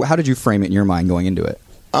it. How did you frame it in your mind going into it?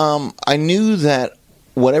 I knew that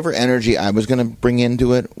whatever energy I was going to bring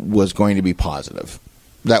into it was going to be positive.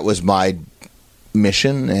 That was my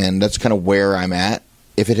mission, and that's kind of where I'm at.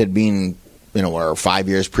 If it had been, or 5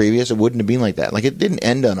 years previous, it wouldn't have been like that. Like, it didn't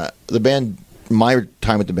end on the band. My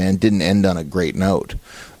time with the band didn't end on a great note.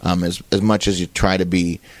 As much as you try to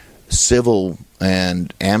be civil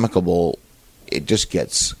and amicable, it just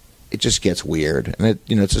gets weird. And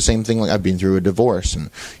it's the same thing. Like, I've been through a divorce,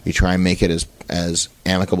 and you try and make it as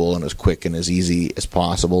amicable and as quick and as easy as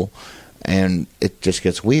possible, and it just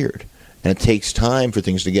gets weird. And it takes time for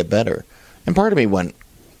things to get better. And part of me went,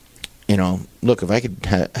 look, if I could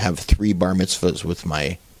have 3 bar mitzvahs with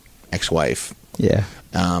my ex-wife. Yeah.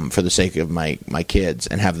 For the sake of my kids,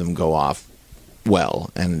 and have them go off well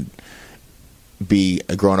and be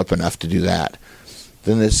grown up enough to do that,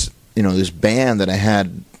 then this band that I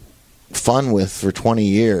had fun with for 20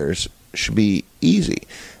 years should be easy.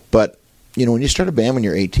 But when you start a band when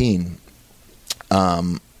you're 18,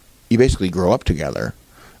 you basically grow up together.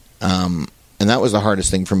 And that was the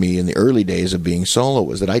hardest thing for me in the early days of being solo,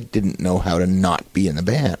 was that I didn't know how to not be in the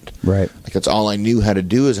band. Right. Like, that's all I knew how to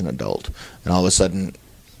do as an adult. And all of a sudden,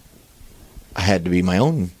 I had to be my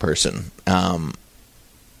own person. 10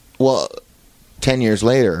 years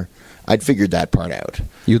later, I'd figured that part out.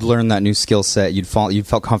 You'd learned that new skill set. You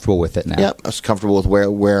felt comfortable with it now. Yeah, I was comfortable with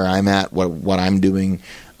where I'm at, what I'm doing.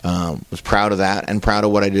 Was proud of that, and proud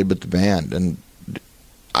of what I did with the band. And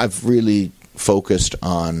I've really focused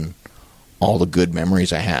on all the good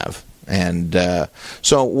memories I have. And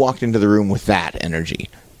so walked into the room with that energy.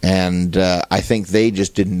 And I think they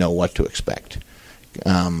just didn't know what to expect.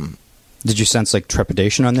 Did you sense like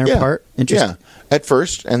trepidation on their part? Yeah, at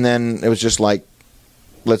first. And then it was just like,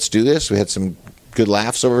 let's do this. We had some good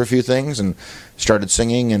laughs over a few things and started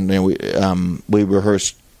singing. And we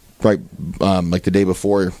rehearsed right like the day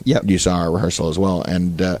before. You saw our rehearsal as well.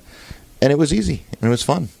 And it was easy. And it was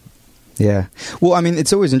fun. Yeah. Well, I mean,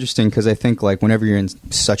 it's always interesting because I think like whenever you're in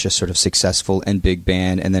such a sort of successful and big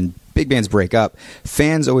band, and then big bands break up,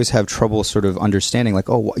 fans always have trouble sort of understanding, like,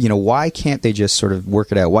 oh, why can't they just sort of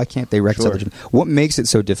work it out? Why can't they reconcile? Sure. What makes it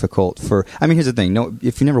so difficult for? I mean, here's the thing: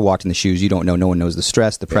 if you never walked in the shoes, you don't know. No one knows the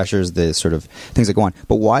stress, the pressures, the sort of things that go on.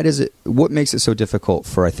 But why does it? What makes it so difficult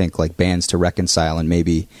for, I think, like bands to reconcile and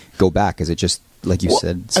maybe go back? Is it just like you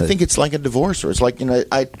said? I think it's like a divorce, or it's like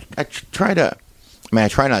I try to. I mean, I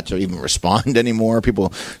try not to even respond anymore.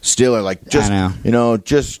 People still are like, just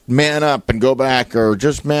just man up and go back, or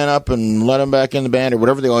just man up and let them back in the band, or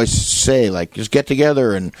whatever they always say. Like, just get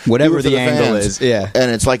together and whatever do it for the angle fans. is. Yeah, and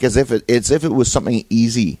it's like as if it was something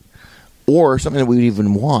easy, or something that we would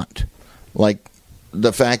even want. Like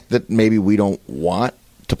the fact that maybe we don't want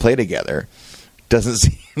to play together doesn't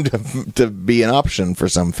seem to be an option for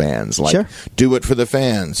some fans. Like, sure. Do it for the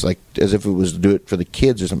fans, like as if it was do it for the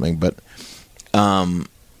kids or something. But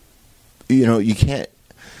you can't.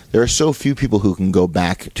 There are so few people who can go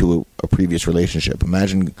back to a previous relationship.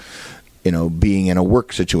 Imagine, being in a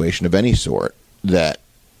work situation of any sort that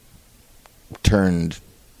turned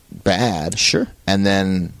bad. Sure. And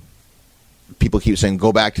then people keep saying,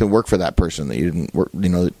 "Go back to work for that person that you didn't work,"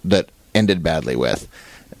 that ended badly with.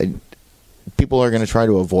 People are going to try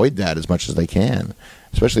to avoid that as much as they can,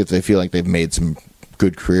 especially if they feel like they've made some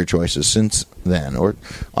good career choices since then, or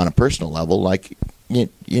on a personal level, like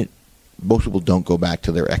most people don't go back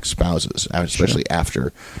to their ex-spouses, especially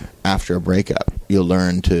after a breakup. You'll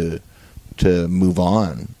learn to move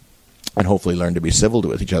on, and hopefully learn to be civil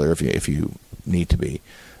with each other if you need to be.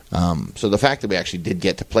 So the fact that we actually did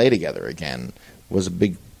get to play together again was a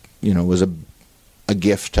big, was a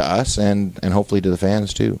gift to us and hopefully to the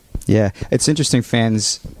fans too. Yeah, it's interesting.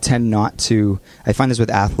 Fans tend not to. I find this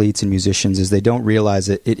with athletes and musicians, is they don't realize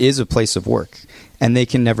that it is a place of work, and they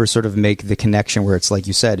can never sort of make the connection where it's like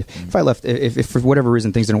you said. If I left, if for whatever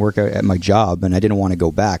reason things didn't work out at my job and I didn't want to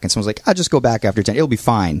go back, and someone's like, "I'll just go back after 10. It'll be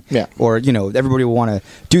fine." Yeah. Or everybody will want to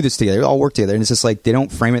do this together. We'll all work together, and it's just like they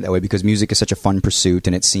don't frame it that way because music is such a fun pursuit,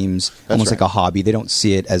 and it seems almost right. like a hobby. They don't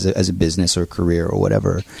see it as a business or a career or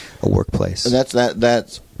whatever, a workplace. And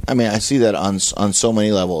that's. I mean, I see that on so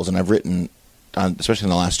many levels, and I've written, especially in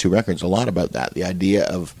the last 2 records, a lot about that. The idea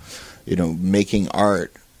of, making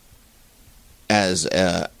art as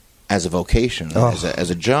a vocation, as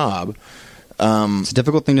a job. It's a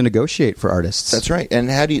difficult thing to negotiate for artists. That's right. And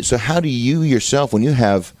how do you yourself, when you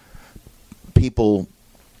have people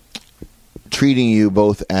treating you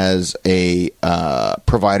both as a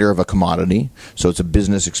provider of a commodity, so it's a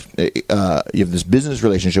business. You have this business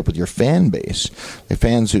relationship with your fan base, the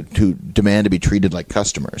fans who demand to be treated like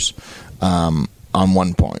customers. On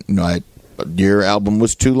one point, your album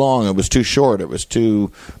was too long, it was too short, it was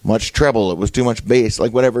too much treble, it was too much bass,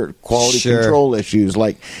 like whatever quality control issues,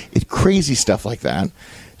 like it's crazy stuff like that.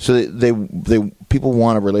 So they people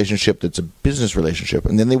want a relationship that's a business relationship,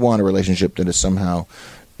 and then they want a relationship that is somehow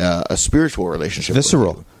a spiritual relationship.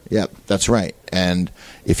 Visceral. Yeah, that's right. And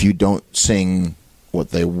if you don't sing what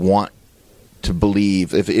they want to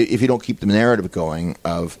believe, if you don't keep the narrative going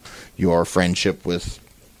of your friendship with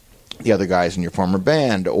the other guys in your former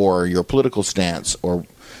band or your political stance or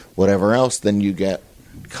whatever else, then you get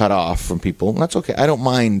cut off from people. And that's okay. I don't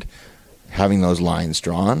mind having those lines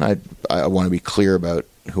drawn. I want to be clear about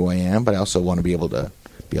who I am, but I also want to be able to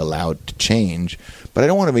be allowed to change. But I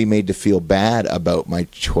don't want to be made to feel bad about my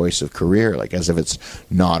choice of career, like as if it's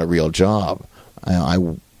not a real job.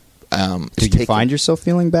 Do you find yourself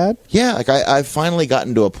feeling bad? Yeah, like I've finally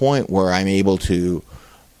gotten to a point where I'm able to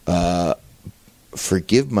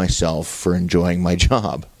forgive myself for enjoying my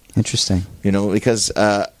job. Interesting. Because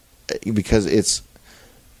it's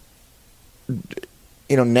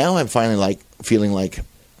now I'm finally feeling like,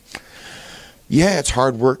 yeah, it's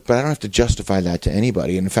hard work, but I don't have to justify that to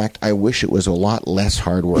anybody. In fact, I wish it was a lot less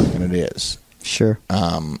hard work than it is. Sure.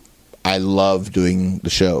 I love doing the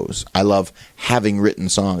shows. I love having written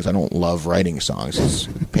songs. I don't love writing songs. It's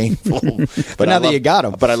painful. but now that you got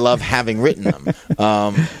them. But I love having written them.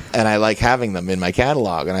 And I like having them in my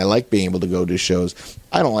catalog. And I like being able to go to shows.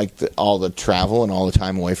 I don't like all the travel and all the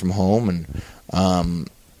time away from home. And,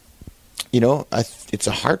 it's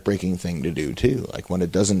a heartbreaking thing to do, too. Like when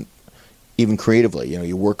it doesn't, even creatively,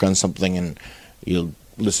 you work on something and you'll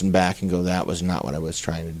listen back and go, that was not what I was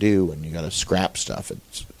trying to do, and you got to scrap stuff.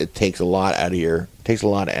 It takes a lot takes a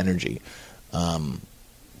lot of energy, and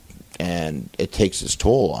it takes its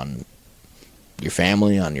toll on your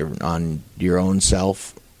family, on your own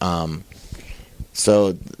self.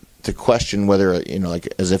 So to question whether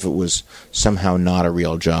as if it was somehow not a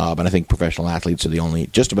real job, and I think professional athletes are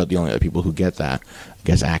just about the only other people who get that. I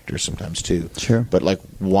guess actors sometimes too. Sure. But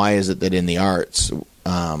why is it that in the arts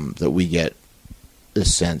that we get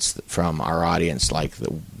this sense from our audience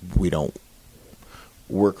that we don't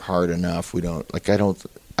work hard enough. We don't like. I don't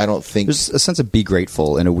think There's a sense of be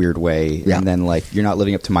grateful in a weird way, Yeah. and then like you're not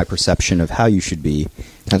living up to my perception of how you should be. And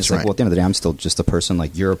That's it's like, right. well, at the end of the day, I'm still just a person.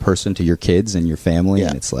 Like you're a person to your kids and your family, Yeah.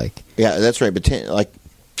 and it's like, Yeah, that's right. But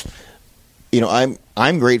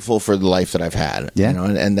I'm grateful for the life that I've had. Yeah. You know,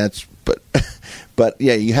 and that's but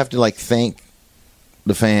yeah, you have to like thank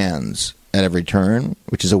the fans at every turn,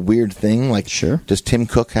 which is a weird thing. Like, Sure. does Tim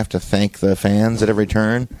Cook have to thank the fans at every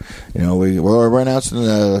turn? You know, we're announcing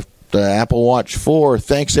the Apple Watch 4.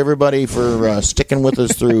 Thanks everybody for sticking with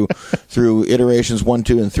us through iterations 1,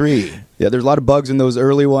 2, and 3. yeah, there's a lot of bugs in those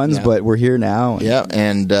early ones, Yeah. but we're here now. Yeah,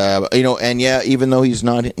 and even though he's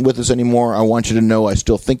not with us anymore, I want you to know I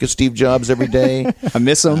still think of Steve Jobs every day. I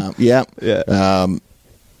miss them. Yeah. Yeah.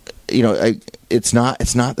 It's not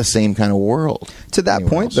the same kind of world. To that anywhere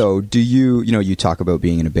point, else. though, do you talk about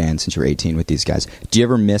being in a band since you were 18 with these guys? Do you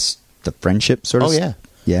ever miss the friendship sort of? Oh yeah,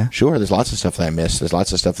 Yeah. sure. There's lots of stuff that I miss. There's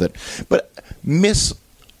lots of stuff but miss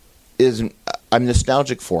isn't. I'm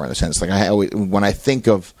nostalgic for in a sense. Like when I think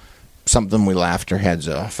of something we laughed our heads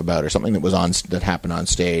off about, or something that happened on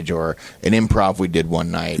stage, or an improv we did one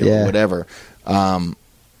night, Yeah. or whatever.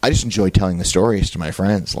 I just enjoy telling the stories to my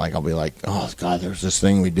friends. Like I'll be like, "Oh God, there's this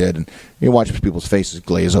thing we did," and you watch people's faces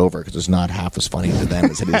glaze over because it's not half as funny to them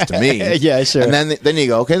as it is to me. Yeah, sure. And then you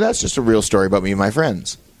go, "Okay, that's just a real story about me and my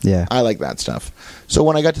friends." Yeah. I like that stuff. So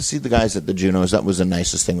when I got to see the guys at the Junos, that was the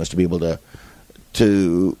nicest thing, was to be able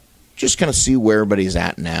to just kind of see where everybody's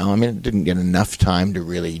at now. I mean, it didn't get enough time to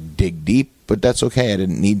really dig deep, but that's okay. I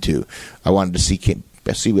didn't need to. I wanted to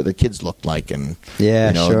see what the kids looked like, and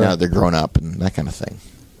Yeah, sure. now they're grown up and that kind of thing.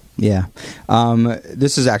 Yeah.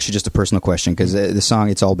 This is actually just a personal question because the song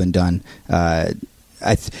 "It's All Been Done,"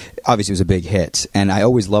 obviously it was a big hit, and I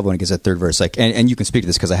always love when it gets that third verse. Like, and you can speak to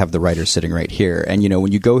this because I have the writer sitting right here. And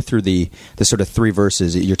when you go through the sort of three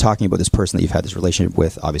verses, you're talking about this person that you've had this relationship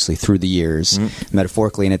with, obviously through the years,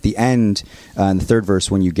 metaphorically. And at the end, in the third verse,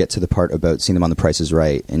 when you get to the part about seeing them on The Price Is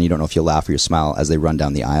Right, and you don't know if you'll laugh or you'll smile as they run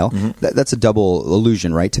down the aisle, that's a double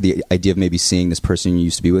allusion, right, to the idea of maybe seeing this person you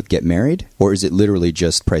used to be with get married, or is it literally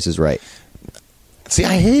just Price Is Right? See,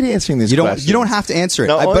 I hate answering these questions. You don't have to answer it.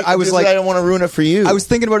 No, But I was because like, I don't want to ruin it for you. I was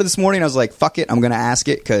thinking about it this morning. I was like, "Fuck it, I'm going to ask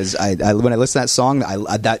it," because when I listen to that song,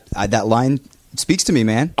 that line speaks to me,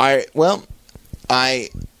 man. When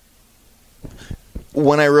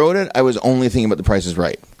I wrote it, I was only thinking about The Price Is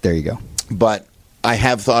Right. There you go. But I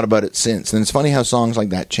have thought about it since, and it's funny how songs like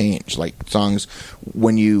that change. Like songs,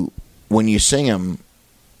 when you sing them,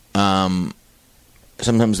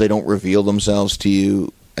 sometimes they don't reveal themselves to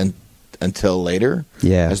you until later.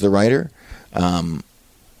 Yeah. As the writer,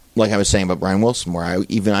 like I was saying about Brian Wilson, where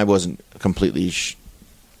I wasn't completely.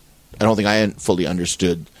 I don't think I hadn't fully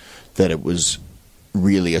understood that it was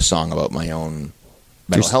really a song about my own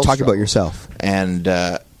mental health. Talk about struggles. yourself. And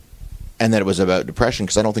that it was about depression,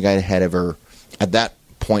 because I don't think I had ever, at that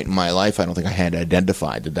point in my life, I don't think I had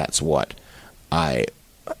identified that that's what I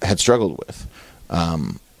had struggled with.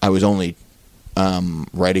 I was only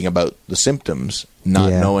writing about the symptoms, not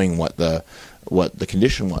knowing what the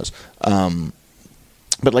condition was.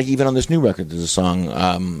 But like even on this new record, there's a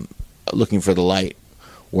song, "Looking for the Light,"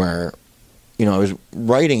 where I was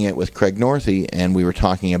writing it with Craig Northey, and we were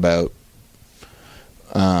talking about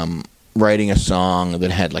writing a song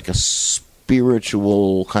that had like a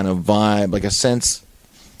spiritual kind of vibe, like a sense,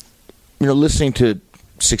 listening to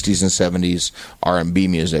 60s and 70s R&B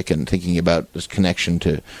music and thinking about this connection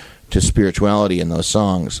to spirituality in those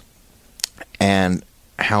songs, and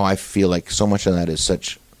how I feel like so much of that is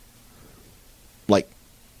such, like,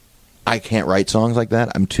 I can't write songs like that.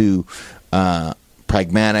 I'm too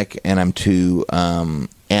pragmatic, and I'm too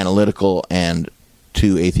analytical, and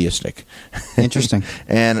too atheistic. Interesting.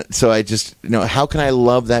 And so I just, how can I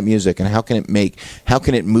love that music, and how can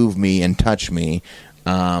it move me and touch me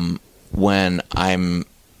when I'm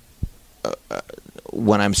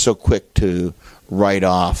so quick to write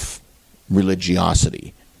off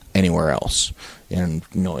religiosity anywhere else, and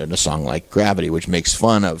in a song like Gravity, which makes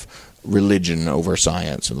fun of religion over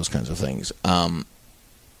science and those kinds of things.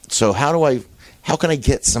 So how can I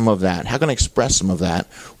get some of that? How can I express some of that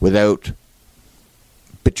without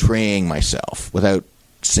betraying myself, without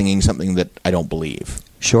singing something that I don't believe?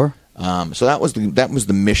 Sure. So that was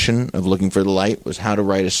the mission of Looking for the Light, was how to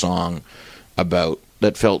write a song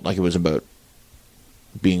that felt like it was about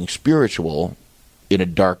being spiritual in a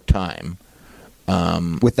dark time,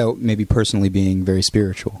 Without maybe personally being very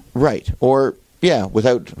spiritual. right? Or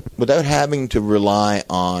without having to rely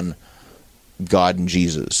on God and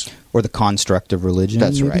Jesus. Or the construct of religion.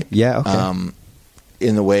 That's maybe? right. Yeah, okay.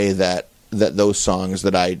 In the way that those songs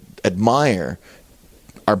that I admire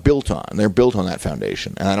are built on. They're built on that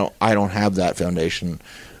foundation, and I don't have that foundation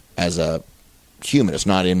as a human. It's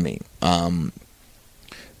not in me.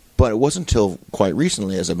 But it wasn't until quite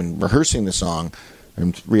recently, as I've been rehearsing the song,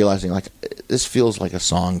 I'm realizing like this feels like a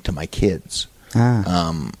song to my kids,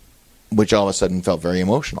 which all of a sudden felt very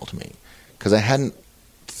emotional to me because I hadn't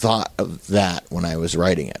thought of that when I was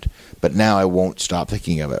writing it, but now I won't stop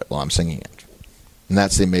thinking of it while I'm singing it. And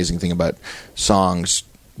that's the amazing thing about songs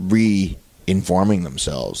re-informing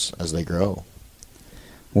themselves as they grow.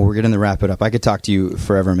 Well, we're going to wrap it up. I could talk to you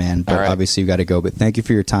forever, man, but obviously you've got to go. But thank you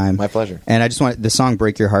for your time. My pleasure. And I just want the song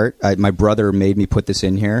 "Break Your Heart." My brother made me put this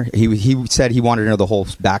in here. He said he wanted to know the whole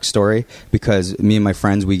backstory because me and my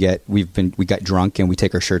friends we got drunk and we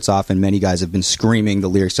take our shirts off, and many guys have been screaming the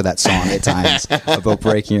lyrics to that song at times about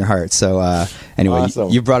breaking your heart. So anyway,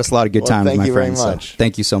 Awesome. you brought us a lot of good times, my friends. Thank you very much. So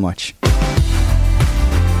thank you so much.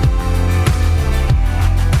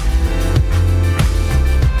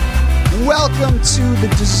 Welcome to the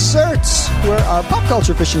desserts, where our pop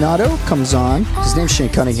culture aficionado comes on. His name's Shane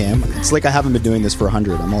Cunningham. It's like I haven't been doing this for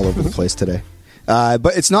 100. I'm all over the place today.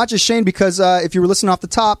 But it's not just Shane, because if you were listening off the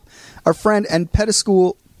top, our friend and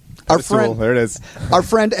pedestal, There it is. our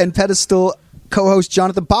friend and pedestal co-host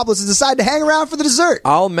Jonathan Poplis has decided to hang around for the dessert.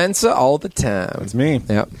 All Mensa all the time. That's me.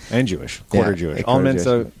 Yep. And Jewish. Quarter Yeah, Jewish. quarter All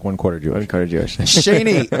Mensa, Jewish. 1/4 Jewish. 1/4 Jewish.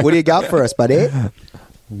 Shaney, what do you got for us, buddy?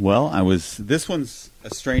 Well, this one's a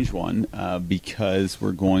strange one because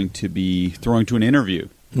we're going to be throwing to an interview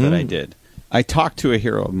that I did. I talked to a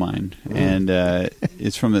hero of mine, and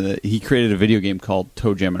it's from he created a video game called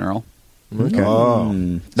Toe Jam and Earl. Okay.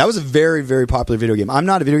 That was a very, very popular video game. I'm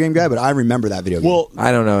not a video game guy, but I remember that video game. Well, I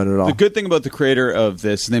don't know it at all. the good thing about the creator of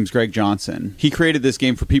this, his name's Greg Johnson, he created this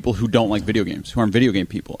game for people who don't like video games, who aren't video game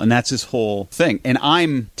people. And that's his whole thing. And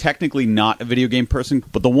I'm technically not a video game person,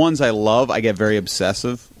 but the ones I love, I get very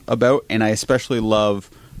obsessive about. And I especially love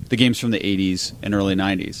the games from the 80s and early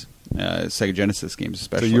 90s. Sega Genesis games So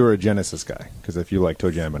especially. you were a Genesis guy, because if you like Toe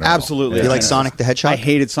Jam and Earl. Absolutely. you like Sonic the Hedgehog? I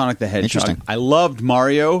hated Sonic the Hedgehog. Interesting. I loved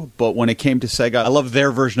Mario, but when it came to Sega, I loved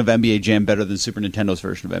their version of NBA Jam better than Super Nintendo's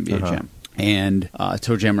version of NBA Jam. And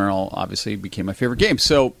Toe Jam and Earl obviously became my favorite game.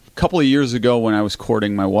 So a couple of years ago when I was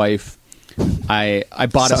courting my wife, I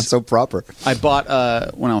bought Sounds so proper. I bought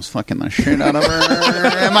when I was fucking the shit out of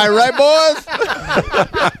her. Am I right, boys?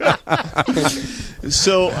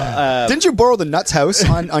 So Didn't you borrow the Nuts house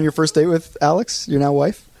on your first date with Alex, your now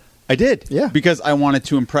wife? I did, Yeah. because I wanted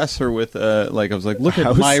to impress her with, I was like, look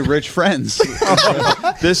at my rich friends.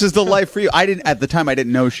 This is the life for you. I didn't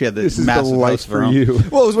know she had this massive the house life of her for own. you.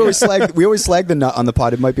 Well, it was where we always slag the Nut on the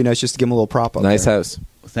pod. It might be nice just to give him a little prop up. Nice there. house.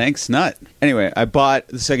 Thanks, Nut. Anyway, I bought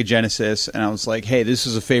the Sega Genesis, and I was like, hey, this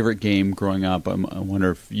is a favorite game growing up. I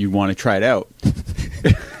wonder if you want to try it out.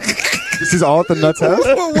 This is all at the Nuts house?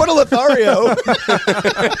 What a Lothario!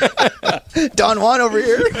 Don Juan over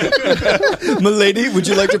here. Milady, would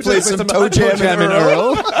you like to play some Toe Jam and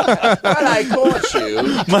Earl? But I caught you.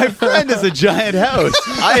 My friend is a giant house.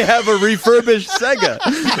 I have a refurbished Sega.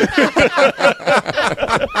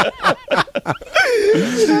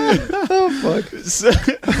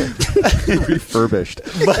 Refurbished.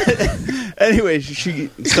 But anyway,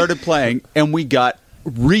 she started playing, and we got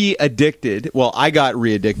re-addicted. Well, I got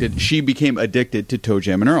re-addicted. She became addicted to Toe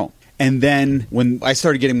Jam and Earl. And then when I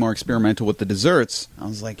started getting more experimental with the desserts, I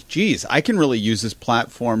was like, geez, I can really use this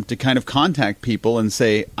platform to kind of contact people and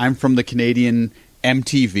say, I'm from the Canadian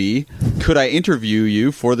MTV. Could I interview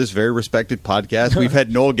you for this very respected podcast? We've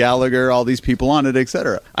had Noel Gallagher, all these people on it,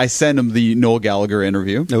 etc. I sent him the Noel Gallagher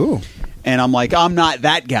interview. Ooh. And I'm like, I'm not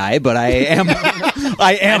that guy, but I am.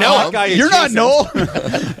 I am. know that guy You're not Noel,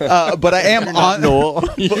 but I am on Noel.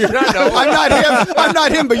 You're not Noel. I'm not him. I'm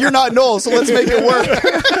not him, but you're not Noel, so let's make it work.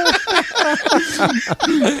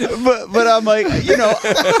 but I'm like,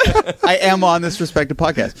 I am on this respected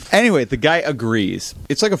podcast. Anyway, the guy agrees.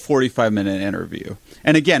 It's like a 45-minute interview.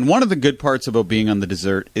 And again, one of the good parts about being on the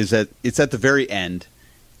dessert is that it's at the very end.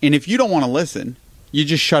 And if you don't want to listen, you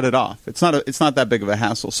just shut it off. It's not that big of a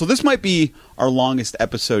hassle. So this might be our longest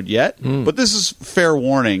episode yet, but this is fair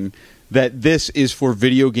warning that this is for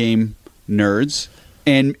video game nerds.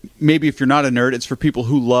 And maybe if you're not a nerd, it's for people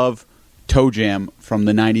who love Toe Jam from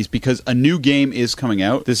the 90s, because a new game is coming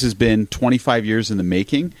out. This has been 25 years in the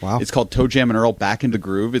making. Wow. It's called Toe Jam and Earl Back into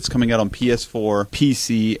Groove. It's coming out on PS4,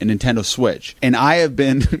 PC, and Nintendo Switch. And I have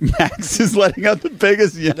been... Max is letting out the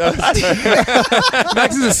biggest...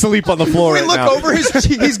 Max is asleep on the floor We right look now. over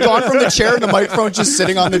he's gone from the chair and the microphone's just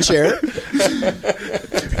sitting on the chair.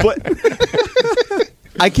 But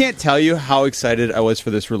I can't tell you how excited I was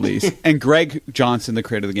for this release. And Greg Johnson, the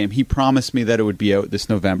creator of the game, he promised me that it would be out this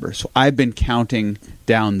November. So I've been counting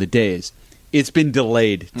down the days. It's been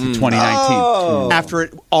delayed to 2019 after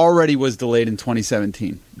it already was delayed in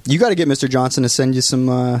 2017. You got to get Mr. Johnson to send you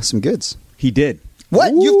some goods. He did.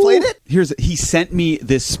 What? You've played it? He sent me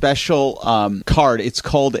this special card. It's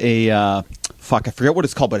called a I forget what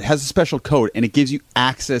it's called, but it has a special code, and it gives you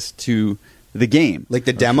access to the game, like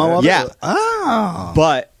the demo of yeah. it. Oh,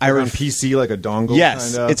 but on PC, like a dongle.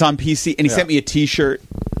 Yes, kinda. it's on PC, and he sent me a T-shirt.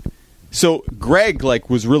 So Greg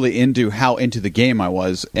was really into how into the game I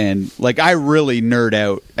was, and I really nerd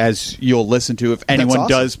out, as you'll listen to if anyone awesome.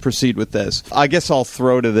 does proceed with this. I guess I'll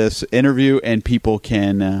throw to this interview, and people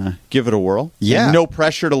can give it a whirl. Yeah, and no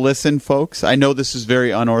pressure to listen, folks. I know this is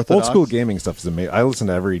very unorthodox. Old school gaming stuff is amazing. I listen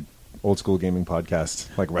to every old school gaming podcast,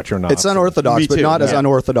 like Retronauts. it's unorthodox, Me but too, not as yeah.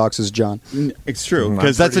 unorthodox as John. It's true, I'm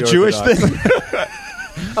because that's a pretty Jewish orthodox. thing.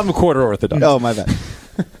 I'm a quarter Orthodox. Oh, my bad.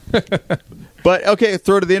 But, okay,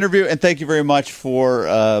 throw to the interview, and thank you very much for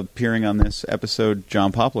appearing on this episode.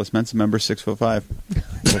 John Populus, Mensa member, 6'5".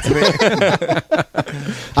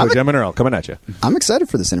 So Gem and Earl coming at you. I'm excited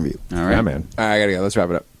for this interview. All right. Yeah, man. All right, I gotta go. Let's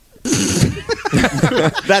wrap it up.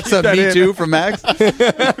 That's a Me Too from Max.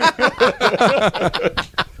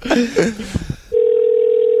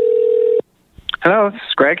 Hello, this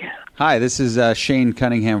is Greg. Hi, this is Shane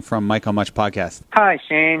Cunningham from Mike on Much Podcast. Hi,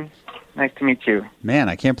 Shane. Nice to meet you. Man,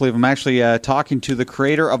 I can't believe I'm actually talking to the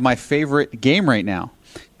creator of my favorite game right now.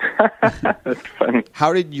 That's funny.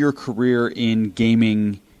 How did your career in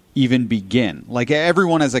gaming even begin? Like,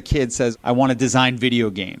 everyone as a kid says, I want to design video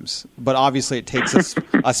games, but obviously it takes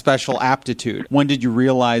a special aptitude. When did you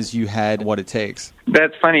realize you had what it takes?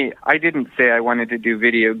 That's funny. I didn't say I wanted to do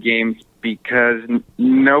video games because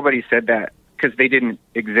nobody said that, because they didn't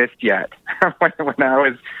exist yet. when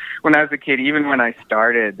I was a kid, even when I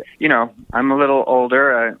started, I'm a little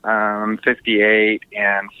older. I'm 58,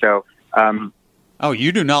 and so. Oh,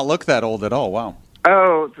 you do not look that old at all. Wow.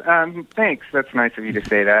 Oh, thanks. That's nice of you to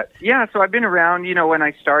say that. Yeah, so I've been around, when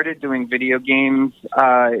I started doing video games,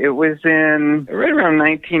 it was right around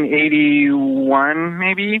 1981,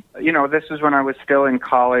 maybe. This was when I was still in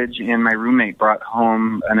college, and my roommate brought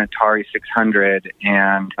home an Atari 600,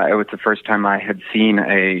 and it was the first time I had seen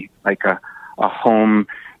a home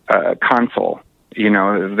console. It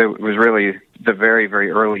was really the very,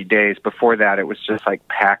 very early days. Before that, it was just like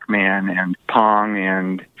Pac-Man and Pong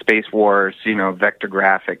and Space Wars, vector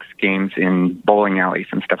graphics games in bowling alleys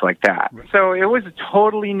and stuff like that. So it was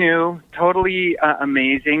totally new, totally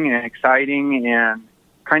amazing and exciting and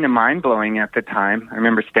kind of mind-blowing at the time. I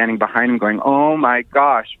remember standing behind him going, oh my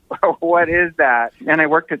gosh, what is that? And I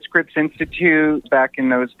worked at Scripps Institute back in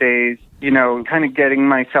those days, kind of getting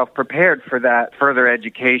myself prepared for that further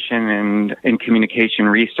education and in communication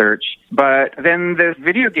research. But then this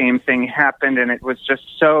video game thing happened, and it was just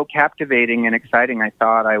so captivating and exciting. I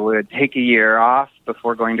thought I would take a year off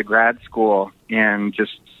before going to grad school and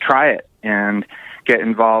just try it and get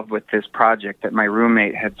involved with this project that my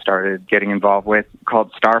roommate had started getting involved with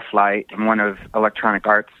called Starflight, one of Electronic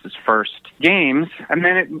Arts' first games. And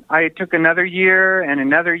then I took another year, and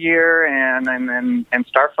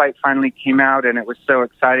Starflight finally came out, and it was so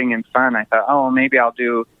exciting and fun. I thought, oh, maybe I'll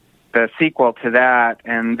do the sequel to that,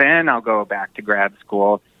 and then I'll go back to grad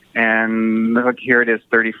school. And look, here it is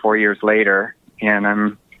 34 years later, and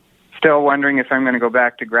I'm still wondering if I'm going to go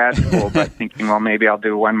back to grad school, but thinking, well, maybe I'll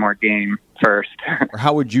do one more game first.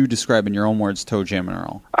 How would you describe in your own words Toe Jam and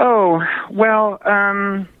Earl? Oh, well,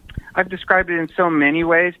 I've described it in so many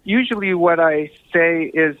ways. Usually what I say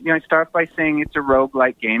is, I start by saying it's a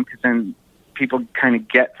roguelike game, because then people kind of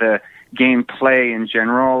get the gameplay in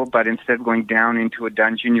general, but instead of going down into a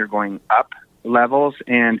dungeon, you're going up levels,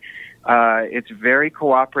 and it's very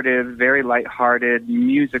cooperative, very lighthearted,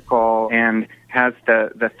 musical, and has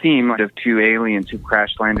the theme of two aliens who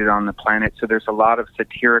crash landed on the planet. So there's a lot of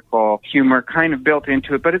satirical humor kind of built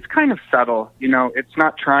into it, but it's kind of subtle. It's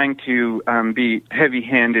not trying to be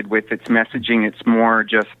heavy-handed with its messaging. It's more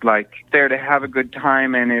just like there to have a good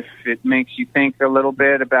time, and if it makes you think a little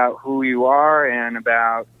bit about who you are and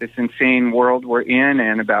about this insane world we're in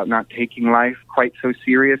and about not taking life quite so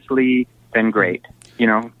seriously, then great.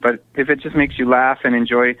 But if it just makes you laugh and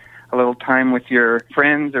enjoy a little time with your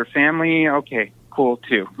friends or family, okay, cool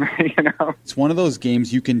too. It's one of those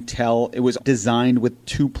games you can tell it was designed with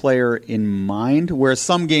two-player in mind, whereas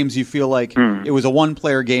some games you feel like it was a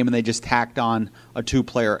one-player game and they just tacked on a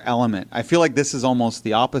two-player element. I feel like this is almost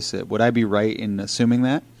the opposite. Would I be right in assuming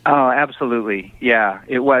that? Oh, absolutely. Yeah,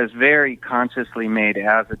 it was very consciously made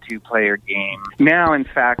as a two-player game. Now, in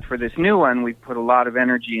fact, for this new one, we've put a lot of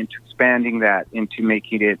energy into expanding that, into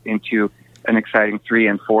making it into an exciting 3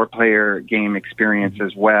 and 4 player game experience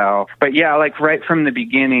as well. But yeah, like right from the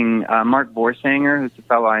beginning, Mark Vorsanger, who's the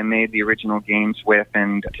fellow I made the original games with,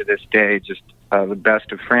 and to this day, just the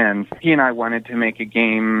best of friends. He and I wanted to make a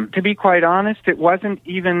game. To be quite honest, it wasn't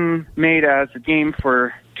even made as a game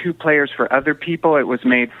for 2 players for other people. It was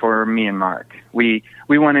made for me and Mark. We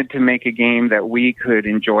wanted to make a game that we could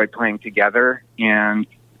enjoy playing together and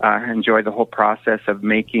enjoy the whole process of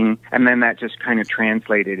making, and then that just kind of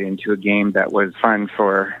translated into a game that was fun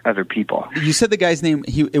for other people. You said the guy's name,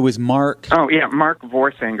 it was Mark. Oh, yeah, Mark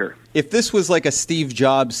Vorsanger. If this was like a Steve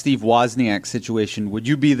Jobs, Steve Wozniak situation, would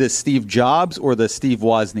you be the Steve Jobs or the Steve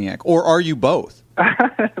Wozniak? Or are you both?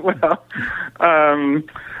 Well,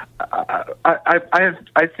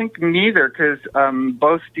 I think neither, because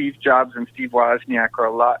both Steve Jobs and Steve Wozniak are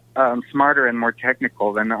a lot smarter and more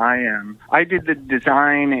technical than I am. I did the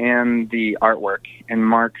design and the artwork, and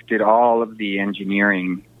Mark did all of the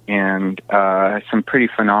engineering, and some pretty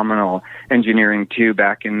phenomenal engineering too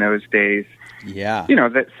back in those days. Yeah. You know,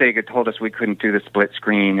 that Sega told us we couldn't do the split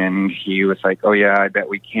screen, and he was like, oh yeah, I bet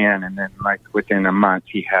we can. And then like within a month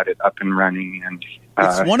he had it up and running, and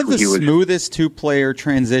it's one of the smoothest 2-player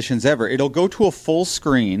transitions ever. It'll go to a full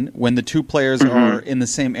screen when the 2 players are in the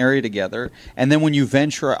same area together, and then when you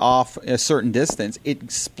venture off a certain distance, it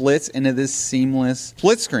splits into this seamless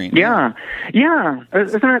split screen. Yeah.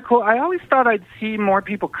 Isn't that cool? I always thought I'd see more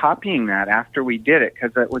people copying that after we did it,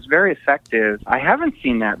 because it was very effective. I haven't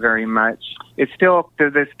seen that very much. It still, to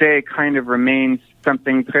this day, kind of remains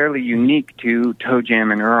something fairly unique to Toe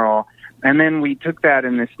Jam and Earl. And then we took that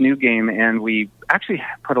in this new game, and we actually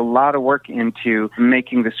put a lot of work into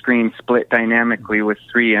making the screen split dynamically with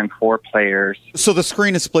 3 and 4 players. So the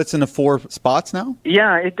screen is splits into 4 spots now?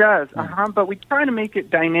 Yeah, it does. But we try to make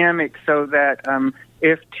it dynamic so that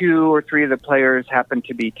if 2 or 3 of the players happen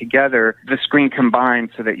to be together, the screen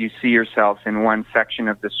combines so that you see yourself in one section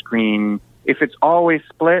of the screen. If it's always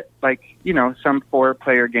split, like, you know, some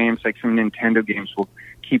 4-player games, like some Nintendo games, will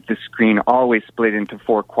keep the screen always split into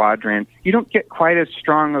 4 quadrants, you don't get quite as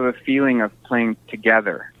strong of a feeling of playing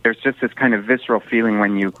together. There's just this kind of visceral feeling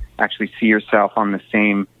when you actually see yourself on the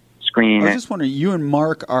same screen. I was just wondering, you and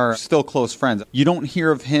Mark are still close friends. You don't hear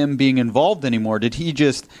of him being involved anymore. Did he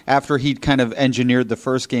just, after he'd kind of engineered the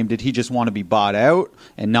first game, did he just want to be bought out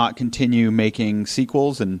and not continue making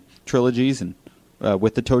sequels and trilogies and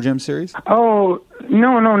with the Toe Jam series? Oh,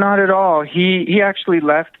 no, not at all. He actually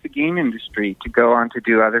left the game industry to go on to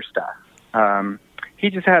do other stuff.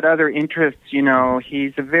 He just had other interests, you know.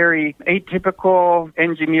 He's a very atypical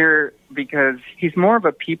engineer because he's more of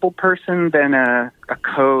a people person than a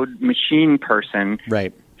code machine person.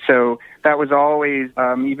 Right. So that was always,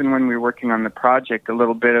 even when we were working on the project, a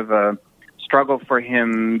little bit of a struggle for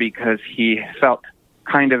him because he felt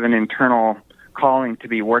kind of an internal calling to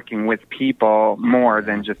be working with people more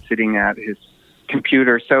than just sitting at his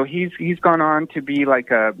computer. So he's gone on to be like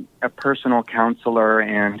a personal counselor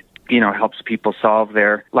and, you know, helps people solve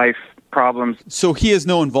their life problems. So he has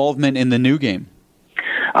no involvement in the new game?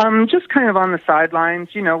 Just kind of on the sidelines.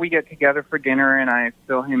 You know, we get together for dinner and I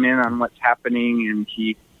fill him in on what's happening, and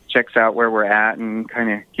he checks out where we're at and kind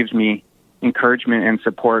of gives me encouragement and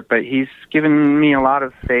support. But he's given me a lot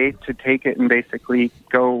of faith to take it and basically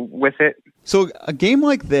go with it. So a game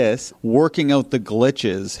like this, working out the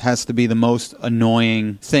glitches has to be the most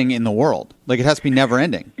annoying thing in the world. Like, it has to be never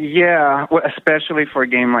ending. Yeah, well, especially for a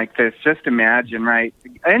game like this. Just imagine, right?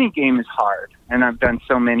 Any game is hard, and I've done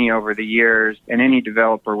so many over the years, and any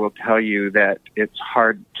developer will tell you that it's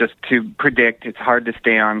hard just to predict. It's hard to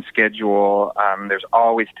stay on schedule. There's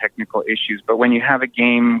always technical issues. But when you have a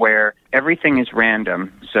game where everything is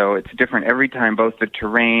random, so it's different every time, both the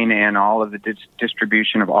terrain and all of the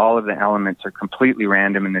distribution of all of the elements are completely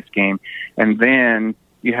random in this game. And then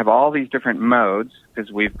you have all these different modes,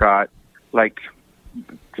 because we've got like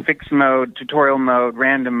fixed mode, tutorial mode,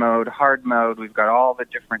 random mode, hard mode. We've got all the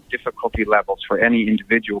different difficulty levels for any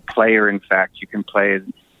individual player. In fact, you can play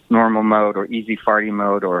normal mode or easy farty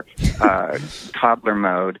mode or toddler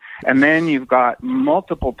mode. And then you've got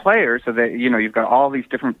multiple players, so that, you know, you've got all these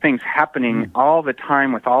different things happening all the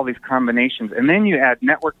time with all these combinations. And then you add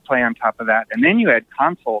network play on top of that, and then you add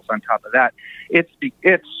consoles on top of that. It's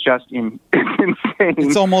just insane.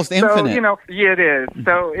 It's almost infinite. So, you know, yeah, it is.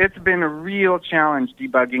 So it's been a real challenge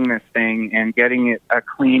debugging this thing and getting it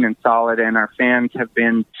clean and solid. And our fans have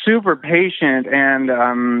been super patient.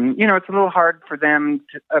 And, you know, it's a little hard for them,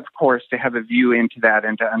 of course, to have a view into that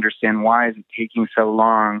and to understand why is it taking so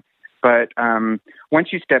long. But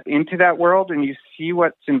once you step into that world and you see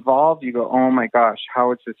what's involved, you go, oh my gosh,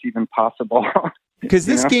 how is this even possible? Because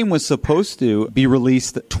this game was supposed to be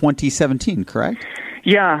released 2017, correct?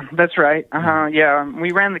 Yeah, that's right. Yeah,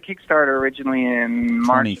 we ran the Kickstarter originally in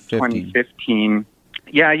March 2015.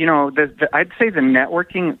 Yeah, you know, I'd say the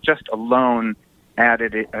networking just alone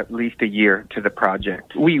added at least a year to the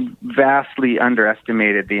project. We vastly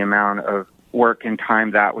underestimated the amount of work and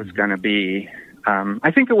time that was going to be.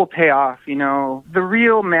 I think it will pay off. You know, the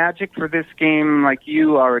real magic for this game, like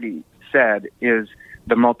you already said, is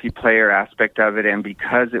the multiplayer aspect of it. And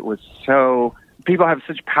because it was so, people have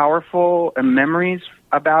such powerful memories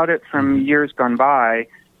about it from years gone by.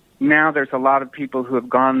 Now there's a lot of people who have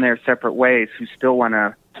gone their separate ways who still want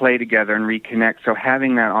to play together and reconnect. So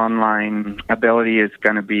having that online ability is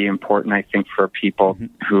going to be important, I think, for people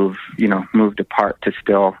who've, you know, moved apart to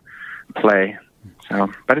still play. So,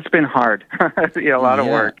 but it's been hard. A lot of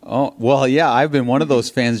work. Oh, well, yeah, I've been one of those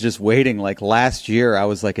fans just waiting. Like last year, I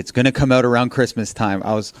was like, it's going to come out around Christmas time.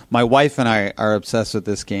 My wife and I are obsessed with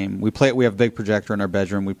this game. We play it. We have a big projector in our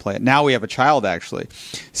bedroom. We play it. Now we have a child, actually.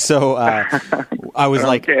 So I was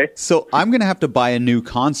like, so I'm going to have to buy a new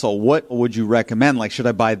console. What would you recommend? Like, should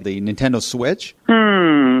I buy the Nintendo Switch?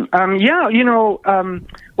 Yeah, you know,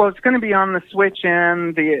 well, it's going to be on the Switch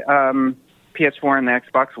and the PS4 and the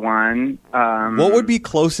Xbox One. What would be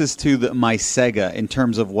closest to my Sega in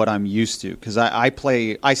terms of what I'm used to? Because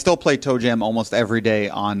I still play Toe Jam almost every day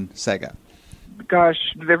on Sega. Gosh,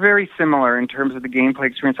 they're very similar in terms of the gameplay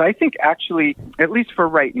experience. I think actually, at least for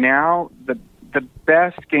right now, the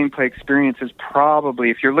best gameplay experience is probably,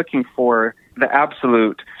 if you're looking for the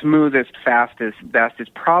absolute smoothest, fastest, best, is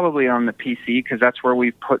probably on the PC, because that's where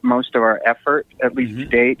we've put most of our effort, at least to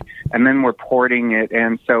date, and then we're porting it.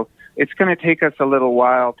 And so it's going to take us a little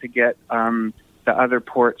while to get the other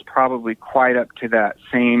ports probably quite up to that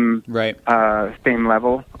same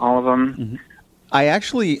level, all of them. I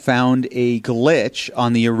actually found a glitch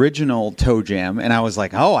on the original Toe Jam, and I was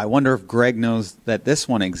like, oh, I wonder if Greg knows that this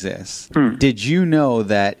one exists. Did you know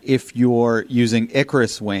that if you're using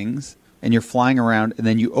Icarus wings and you're flying around and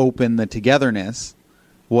then you open the togetherness,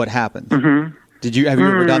 what happens? Have you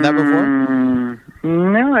ever done that before?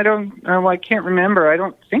 No, I don't. I can't remember. I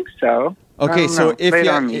don't think so. Okay, so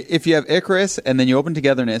if you have Icarus and then you open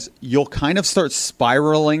togetherness, you'll kind of start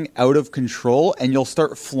spiraling out of control, and you'll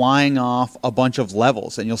start flying off a bunch of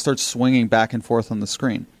levels, and you'll start swinging back and forth on the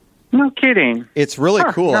screen. No kidding. It's really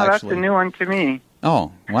cool, actually. That's a new one to me.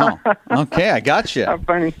 Oh, wow. Okay, I got you. How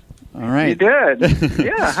funny. All right. You did.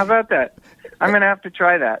 Yeah, how about that? I'm going to have to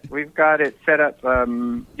try that. We've got it set up.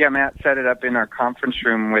 Matt set it up in our conference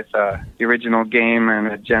room with the original game and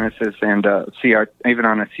a Genesis and even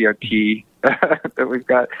on a CRT that we've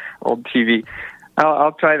got, old TV.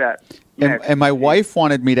 I'll try that. And my wife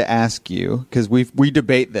wanted me to ask you, because we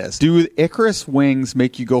debate this. Do Icarus wings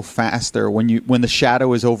make you go faster when the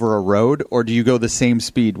shadow is over a road, or do you go the same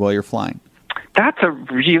speed while you're flying? That's a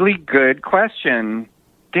really good question.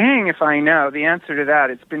 Dang, if I know the answer to that.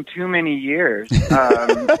 It's been too many years.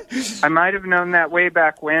 I might have known that way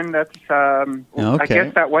back when. That's okay. I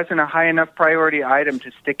guess that wasn't a high enough priority item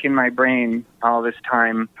to stick in my brain all this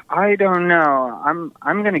time. I don't know.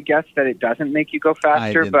 I'm going to guess that it doesn't make you go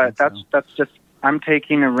faster, but that's just, I'm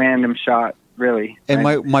taking a random shot, really. And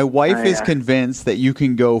my wife is convinced that you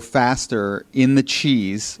can go faster in the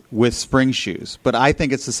cheese with spring shoes, but I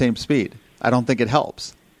think it's the same speed. I don't think it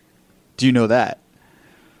helps. Do you know that?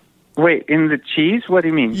 Wait, in the cheese? What do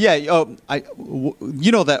you mean? Yeah, you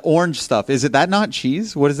know that orange stuff. Is it that not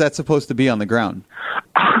cheese? What is that supposed to be on the ground?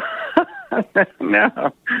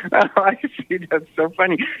 No. Oh, I see. That's so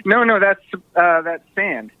funny. No, that's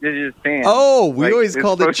sand. It is sand. Oh, we always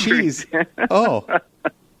called it cheese. Oh.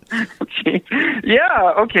 Cheese.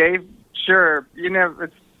 Yeah, okay, sure. You know,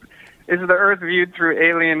 is the Earth viewed through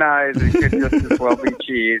alien eyes? It could just as well be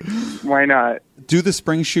cheese. Why not? Do the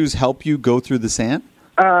spring shoes help you go through the sand?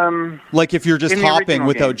 Like if you're just hopping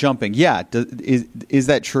without jumping. Yeah. Is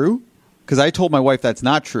that true? Because I told my wife that's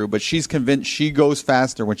not true, but she's convinced she goes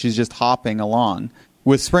faster when she's just hopping along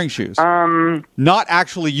with spring shoes. Not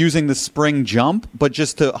actually using the spring jump, but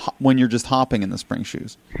just when you're just hopping in the spring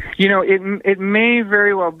shoes. You know, it may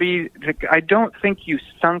very well be. I don't think you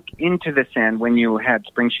sunk into the sand when you had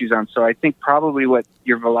spring shoes on, so I think probably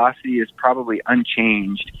your velocity is probably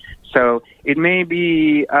unchanged. So it may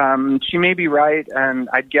be, she may be right, and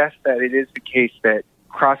I'd guess that it is the case that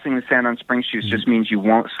crossing the sand on spring shoes just means you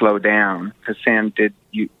won't slow down, because sand did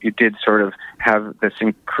sort of have this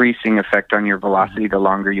increasing effect on your velocity. The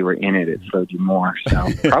longer you were in it, it slowed you more. So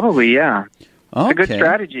probably, yeah. Okay. It's a good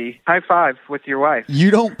strategy. High five with your wife. You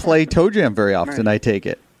don't play Toe Jam very often, I take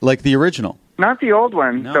it, like the original. Not the old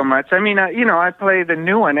one No. so much. I mean, I play the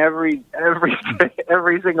new one every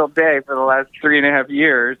single day for the last 3.5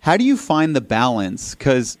 years. How do you find the balance?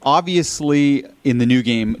 Because obviously in the new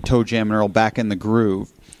game, Toe Jam and Earl Back in the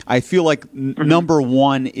Groove, I feel like number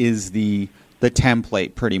one is the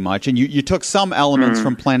template pretty much. And you took some elements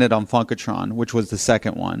from Planet on Funkatron, which was the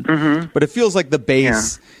second one. But it feels like the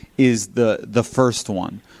base is the first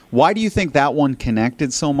one. Why do you think that one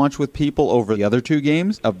connected so much with people over the other two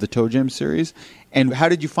games of the Toe Jam series? And how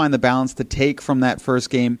did you find the balance to take from that first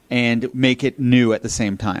game and make it new at the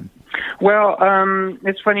same time? Well,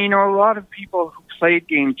 it's funny, a lot of people who played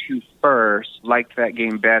Game 2 first liked that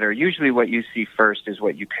game better. Usually what you see first is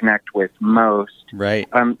what you connect with most. Right.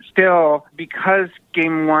 Still, because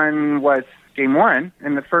Game 1 was Game 1,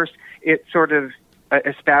 and the first, it sort of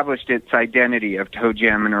established its identity of Toe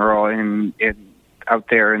Jam and Earl out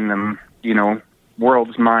there in the,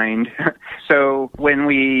 world's mind. So when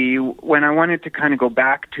I wanted to kind of go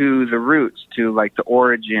back to the roots, to like the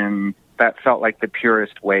origin, that felt like the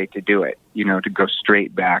purest way to do it, to go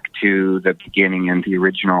straight back to the beginning and the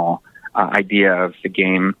original idea of the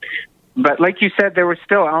game. But like you said, there were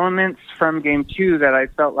still elements from Game 2 that I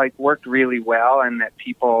felt like worked really well and that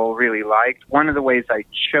people really liked. One of the ways I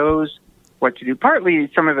chose what to do,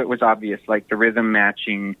 partly some of it was obvious, like the rhythm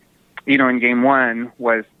matching, in Game 1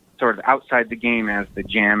 was sort of outside the game as the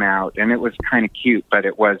jam out, and it was kind of cute, but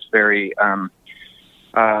it was very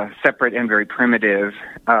separate and very primitive.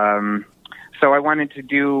 So I wanted to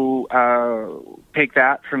take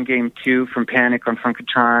that from Game 2, from Panic on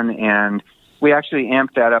Funkatron, and we actually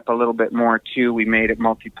amped that up a little bit more, too. We made it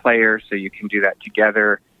multiplayer, so you can do that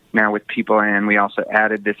together now with people, and we also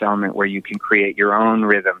added this element where you can create your own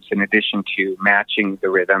rhythms in addition to matching the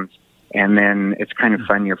rhythms, and then it's kind of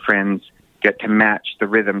fun. Your friends get to match the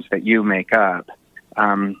rhythms that you make up.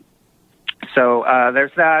 So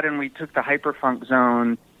there's that, and we took the Hyperfunk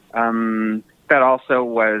Zone. That also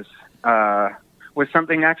was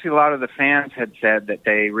something actually a lot of the fans had said that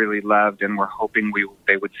they really loved and were hoping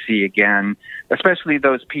they would see again, especially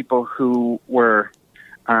those people who were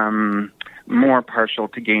more partial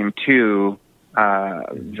to Game 2.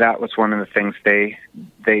 That was one of the things they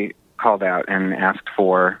called out and asked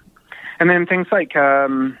for. And then things like,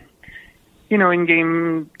 in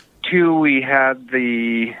Game 2 we had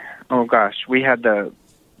the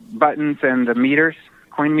buttons and the meters,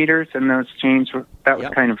 coin meters, and those changed. That was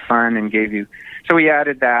kind of fun and gave you. So we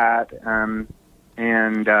added that, and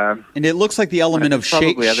it looks like the element of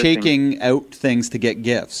shaking out things to get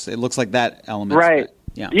gifts. It looks like that element, right?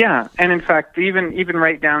 Yeah. And in fact, even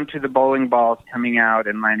right down to the bowling balls coming out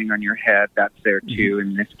and landing on your head, that's there too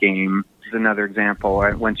in this game. Is another example.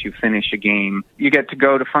 Once you finish a game, you get to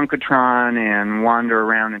go to Funkatron and wander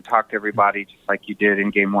around and talk to everybody just like you did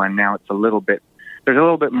in Game 1. Now there's a little bit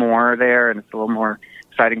more there, and it's a little more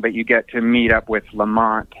exciting, but you get to meet up with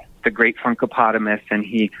Lamont, the great Funkopotamus, and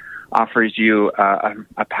he offers you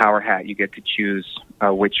a power hat. You get to choose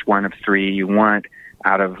which one of 3 you want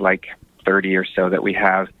out of like 30 or so that we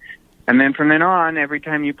have. And then from then on, every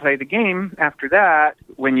time you play the game, after that,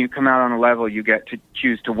 when you come out on a level, you get to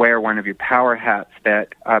choose to wear one of your power hats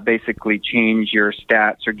that basically change your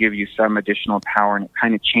stats or give you some additional power, and it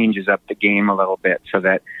kind of changes up the game a little bit so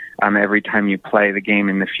that every time you play the game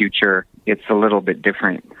in the future, it's a little bit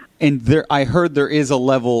different. And I heard there is a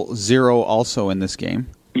level 0 also in this game.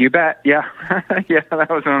 You bet, yeah. Yeah, that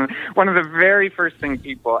was one of the very first things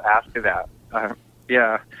people asked about.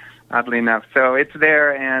 Yeah, oddly enough. So it's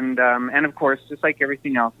there, and of course, just like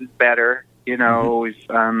everything else, is better. You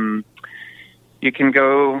can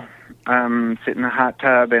go sit in the hot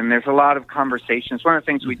tub, and there's a lot of conversations. One of the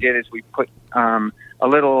things we did is we put a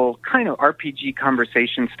little kind of RPG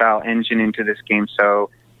conversation style engine into this game, so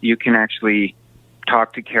you can actually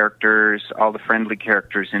talk to characters, all the friendly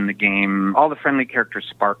characters in the game. All the friendly characters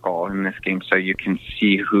sparkle in this game, so you can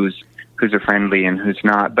see who's a friendly and who's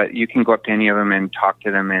not. But you can go up to any of them and talk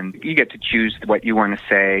to them, and you get to choose what you want to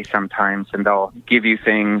say sometimes, and they'll give you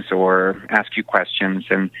things or ask you questions.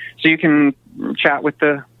 And so you can chat with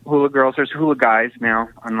the hula girls. There's hula guys now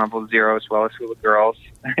on level 0 as well as hula girls,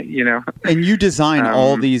 And you design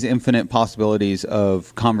all these infinite possibilities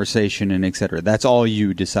of conversation and et cetera. That's all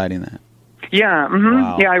you deciding that? Yeah,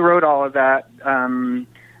 Wow. Yeah, I wrote all of that.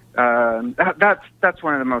 That's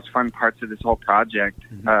one of the most fun parts of this whole project.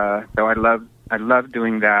 So I love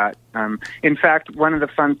doing that. In fact, one of the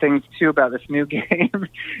fun things too about this new game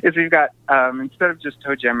is we've got instead of just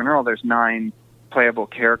Toe Jam and Earl, there's 9 playable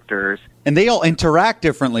characters. And they all interact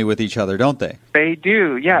differently with each other, don't they? They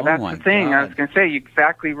do, yeah. Oh That's my the thing. God. I was going to say, you're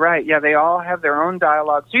exactly right. Yeah, they all have their own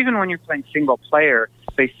dialogue. So even when you're playing single player,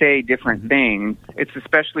 they say different things. It's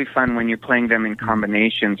especially fun when you're playing them in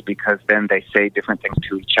combinations because then they say different things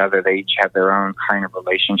to each other. They each have their own kind of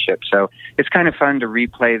relationship. So it's kind of fun to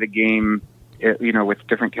replay the game, with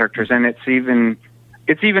different characters. And it's even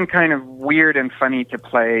kind of weird and funny to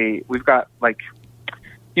play. We've got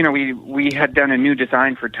we had done a new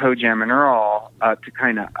design for Toe Jam and Earl to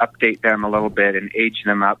kind of update them a little bit and age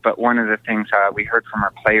them up. But one of the things we heard from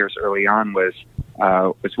our players early on was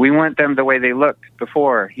we want them the way they looked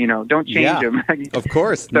before. Don't change them. Of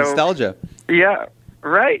course, nostalgia. Yeah,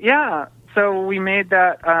 right. Yeah. So we made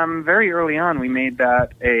that very early on. We made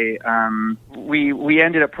that we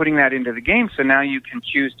ended up putting that into the game. So now you can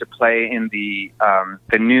choose to play in the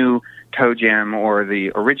new Toe Jam or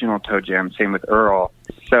the original Toe Jam. Same with Earl.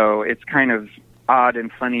 So it's kind of odd and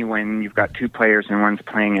funny when you've got two players and one's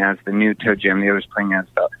playing as the new Toe Jam, the other's playing as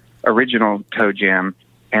the original Toe Jam,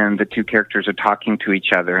 and the two characters are talking to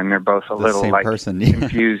each other, and they're both a little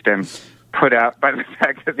confused and put out by the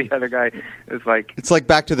fact that the other guy is like... It's like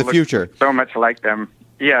Back to the Future. So much like them.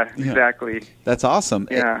 Yeah, exactly. That's awesome.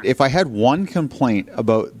 Yeah. If I had one complaint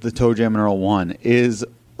about the Toe Jam and Earl 1 is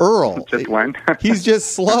Earl. Just one. He's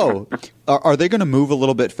just slow. Are they going to move a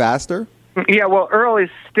little bit faster? Yeah, well, Earl is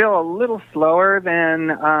still a little slower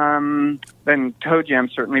than Toe Jam,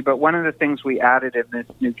 certainly. But one of the things we added in this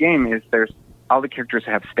new game is all the characters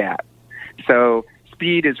have stats. So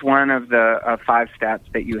speed is one of the 5 stats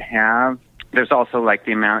that you have. There's also like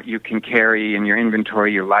the amount you can carry in your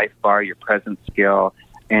inventory, your life bar, your presence skill,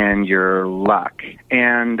 and your luck.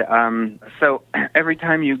 And so every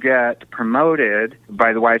time you get promoted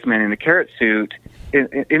by the wise man in the carrot suit,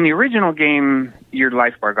 in the original game, your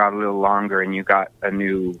life bar got a little longer and you got a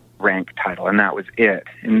new rank title, and that was it.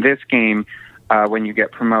 In this game, when you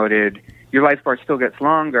get promoted, your life bar still gets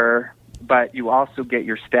longer, but you also get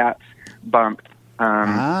your stats bumped.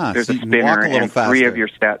 There's so a spinner and faster. 3 of your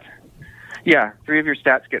stats. Yeah, 3 of your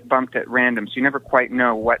stats get bumped at random, so you never quite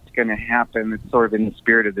know what's going to happen. It's sort of in the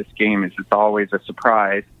spirit of this game, is it's always a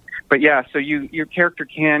surprise. But yeah, so your character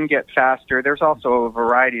can get faster. There's also a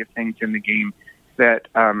variety of things in the game that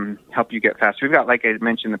help you get faster. We've got, like I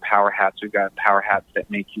mentioned, the power hats. We've got power hats that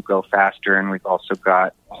make you go faster, and we've also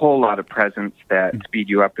got a whole lot of presents that speed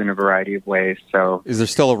you up in a variety of ways. So, is there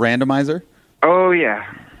still a randomizer? Oh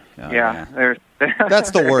yeah. There's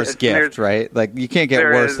that's the worst gift, right? Like, you can't get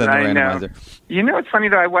worse than the randomizer. It's funny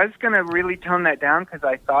though. I was going to really tone that down because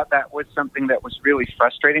I thought that was something that was really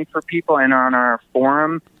frustrating for people. And on our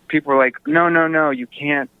forum, people were like, "No, you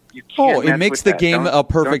can't." It makes the game a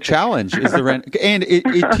perfect challenge. Is the and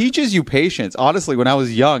it teaches you patience. Honestly, when I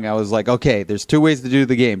was young, I was like, okay, there's 2 ways to do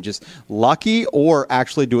the game: just lucky or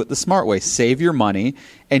actually do it the smart way. Save your money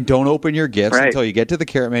and don't open your gifts until you get to the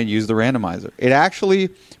carrot man. Use the randomizer. It actually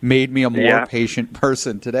made me a more patient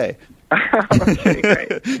person today. Okay,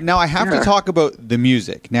 great. Now I have to talk about the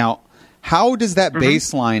music. Now, how does that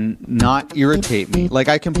bass line not irritate me? Like,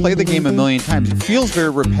 I can play the game a million times. It feels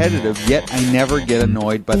very repetitive, yet I never get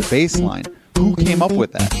annoyed by the bass line. Who came up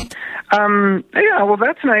with that? Yeah, well,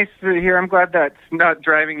 that's nice to hear. I'm glad that's not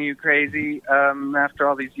driving you crazy after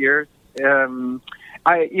all these years. I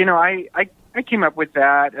came up with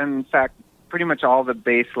that. And in fact, pretty much all the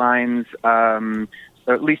bass lines,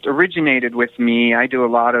 at least originated with me. I do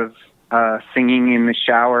a lot of singing in the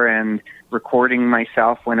shower and recording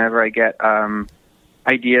myself whenever I get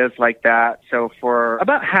ideas like that. So for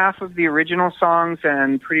about half of the original songs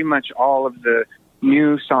and pretty much all of the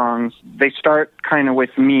new songs, they start kind of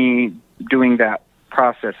with me doing that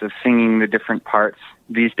process of singing the different parts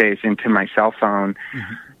these days into my cell phone.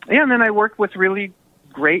 Mm-hmm. Yeah, and then I work with really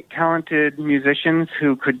great, talented musicians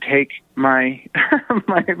who could take my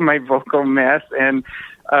my vocal mess and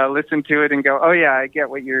listen to it and go, "Oh yeah, I get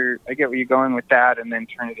what you're going with that," and then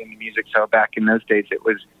turn it into music. So back in those days, it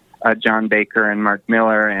was John Baker and Mark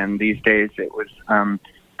Miller, and these days it was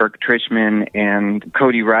Burke Trishman and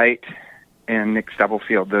Cody Wright and Nick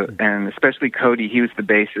Stubblefield, and especially Cody. He was the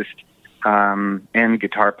bassist and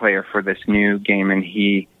guitar player for this new game, and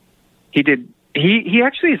he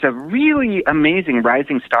actually is a really amazing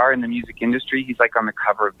rising star in the music industry. He's like on the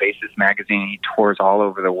cover of Bassist magazine. He tours all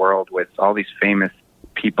over the world with all these famous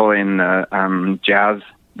people in the jazz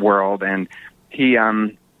world, and he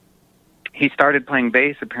started playing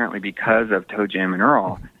bass apparently because of Toe Jam and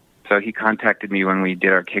Earl. So he contacted me when we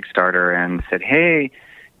did our Kickstarter and said, "Hey,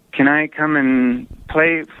 can I come and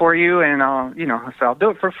play for you? And I'll do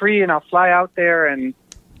it for free, and I'll fly out there." And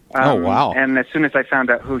oh wow! And as soon as I found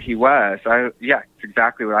out who he was, it's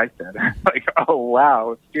exactly what I said. Like, oh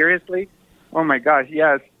wow, seriously? Oh my gosh,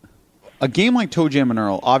 yes. A game like Toe Jam and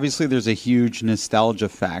Earl, obviously there's a huge nostalgia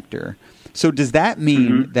factor. So does that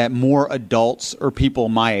mean that more adults or people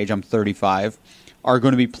my age, I'm 35, are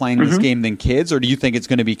going to be playing this game than kids, or do you think it's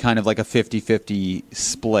going to be kind of like a 50-50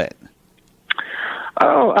 split?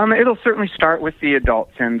 Oh, it'll certainly start with the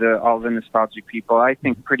adults and all the nostalgic people. I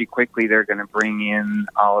think pretty quickly they're going to bring in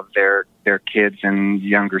all of their kids and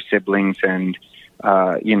younger siblings and,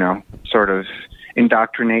 sort of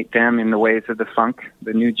indoctrinate them in the ways of the funk,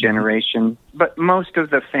 the new generation. But most of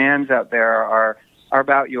the fans out there are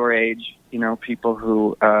about your age, people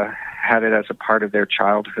who had it as a part of their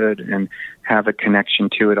childhood and have a connection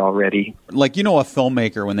to it already. Like, a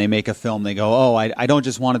filmmaker, when they make a film, they go, oh, I don't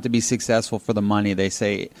just want it to be successful for the money. They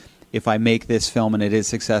say, if I make this film and it is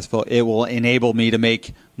successful, it will enable me to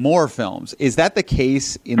make more films. Is that the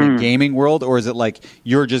case in the gaming world, or is it like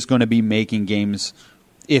you're just going to be making games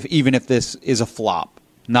even if this is a flop?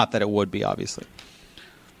 Not that it would be, obviously.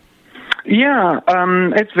 Yeah,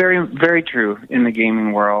 it's very, very true in the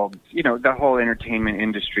gaming world. The whole entertainment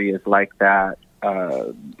industry is like that,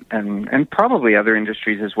 and probably other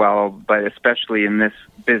industries as well, but especially in this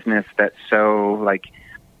business that's so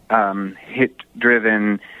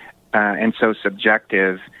hit-driven and so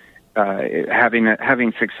subjective.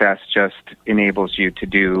 Having success just enables you to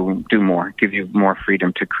do more, give you more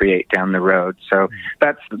freedom to create down the road. So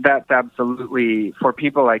that's absolutely, for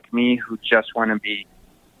people like me who just want to be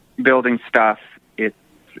building stuff, it's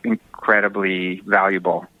incredibly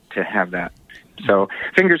valuable to have that. So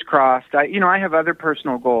fingers crossed. I have other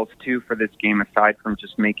personal goals too for this game aside from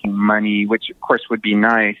just making money, which of course would be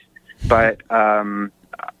nice. But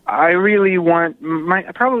I really want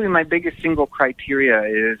probably my biggest single criteria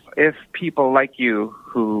is if people like you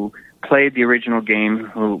who played the original game,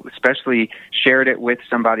 who especially shared it with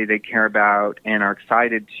somebody they care about and are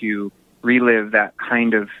excited to relive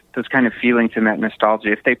those kind of feelings and that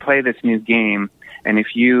nostalgia. If they play this new game, and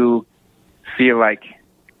if you feel like,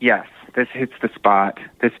 yes, this hits the spot,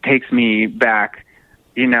 this takes me back,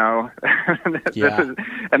 and lets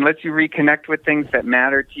you reconnect with things that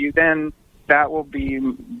matter to you, then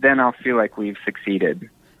I'll feel like we've succeeded.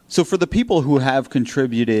 So for the people who have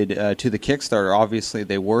contributed to the Kickstarter, obviously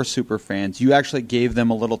they were super fans. You actually gave them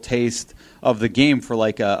a little taste of the game for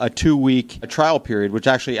like a 2-week trial period, which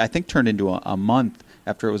actually I think turned into a month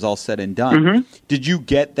after it was all said and done. Did you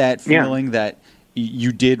get that feeling that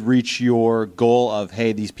you did reach your goal of,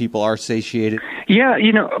 hey, these people are satiated? Yeah,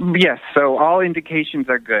 yes. So all indications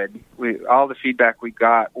are good. All the feedback we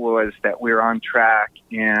got was that we're on track,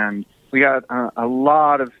 and we got a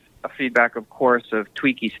lot of feedback, of course, of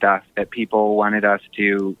tweaky stuff that people wanted us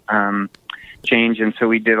to change, and so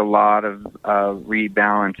we did a lot of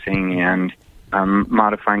rebalancing and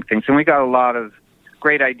modifying things. And we got a lot of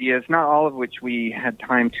great ideas, not all of which we had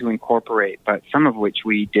time to incorporate, but some of which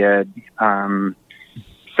we did.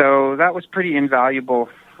 So that was pretty invaluable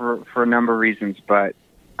for a number of reasons. But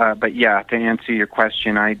yeah, to answer your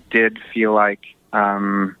question, I did feel like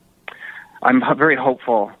I'm very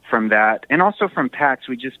hopeful from that. And also from PAX.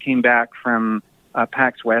 We just came back from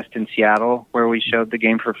PAX West in Seattle, where we showed the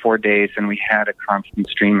game for 4 days, and we had a constant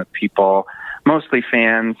stream of people, mostly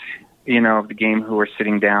fans, of the game, who were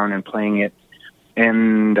sitting down and playing it.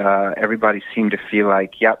 And everybody seemed to feel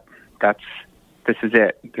like, yep, this is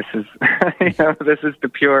it. This is, this is the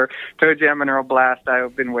pure ToeJam and Earl Blast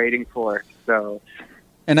I've been waiting for. So.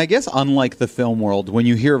 And I guess unlike the film world, when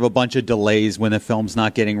you hear of a bunch of delays when a film's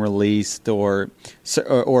not getting released or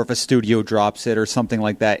if a studio drops it or something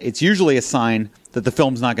like that, it's usually a sign that the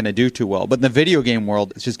film's not going to do too well. But in the video game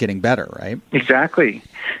world, it's just getting better, right? Exactly.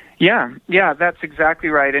 Yeah, that's exactly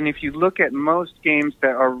right. And if you look at most games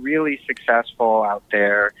that are really successful out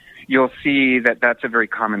there, you'll see that that's a very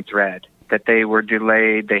common thread, that they were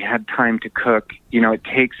delayed, they had time to cook. It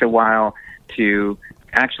takes a while to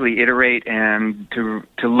actually iterate and to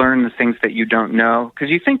learn the things that you don't know,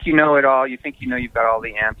 because you think you know it all, you think you've got all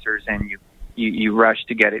the answers, and you rush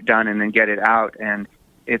to get it done and then get it out, and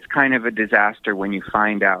it's kind of a disaster when you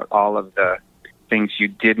find out all of the things you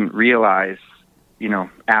didn't realize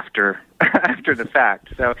after the fact.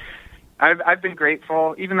 So I've been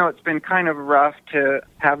grateful, even though it's been kind of rough to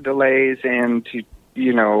have delays and to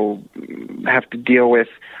have to deal with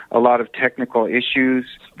a lot of technical issues.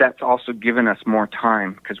 That's also given us more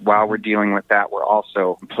time, because while we're dealing with that, we're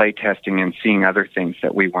also play testing and seeing other things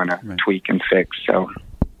that we want to tweak and fix. So,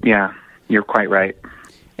 yeah, you're quite right.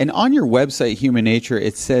 And on your website, Human Nature,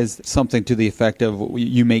 it says something to the effect of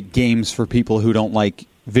you make games for people who don't like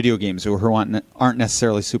video games or who aren't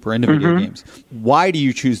necessarily super into video games. Why do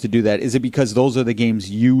you choose to do that? Is it because those are the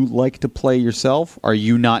games you like to play yourself? Are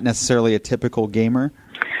you not necessarily a typical gamer?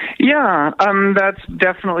 Yeah, that's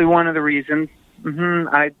definitely one of the reasons.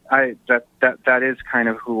 That is kind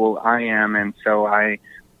of who I am, and so I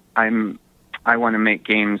want to make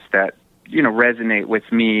games that resonate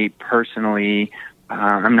with me personally.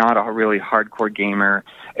 I'm not a really hardcore gamer.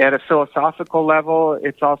 At a philosophical level,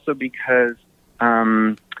 it's also because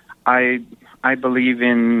I believe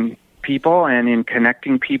in people and in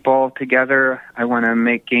connecting people together. I want to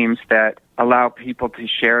make games that allow people to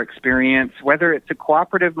share experience, whether it's a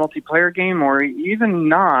cooperative multiplayer game or even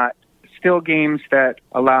not. Still games that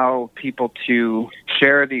allow people to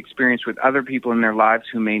share the experience with other people in their lives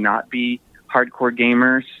who may not be hardcore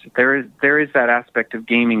gamers. There is that aspect of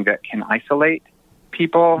gaming that can isolate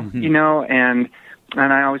people, and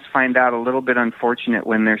I always find that a little bit unfortunate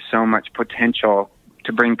when there's so much potential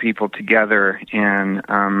to bring people together, and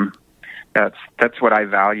that's what I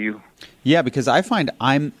value. Yeah, because I find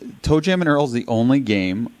ToeJam and Earl's the only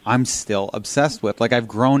game I'm still obsessed with. Like, I've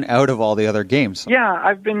grown out of all the other games. Yeah,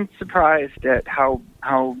 I've been surprised at how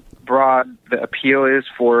broad the appeal is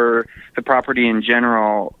for the property in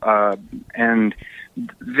general, and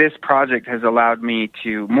this project has allowed me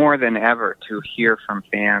to, more than ever, to hear from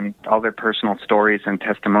fans all their personal stories and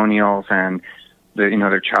testimonials and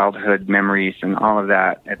their childhood memories and all of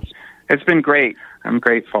that. It's been great. I'm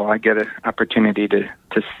grateful. I get an opportunity to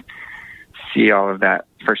see all of that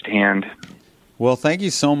firsthand. Well, thank you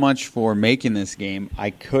so much for making this game. I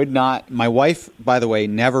could not... My wife, by the way,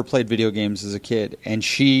 never played video games as a kid, and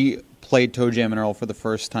she played ToeJam and Earl for the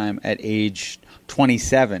first time at age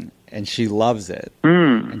 27, and she loves it.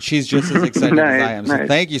 And she's just as excited as I am. So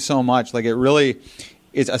thank you so much. Like, it really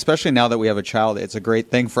is, especially now that we have a child, it's a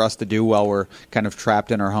great thing for us to do while we're kind of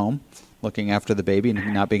trapped in our home, looking after the baby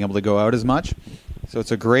and not being able to go out as much. So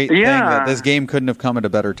it's a great thing that this game couldn't have come at a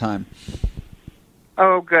better time.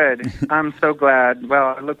 Oh, good. I'm so glad.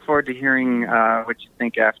 Well, I look forward to hearing what you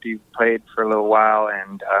think after you've played for a little while.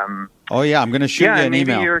 And oh, yeah, I'm going to shoot you an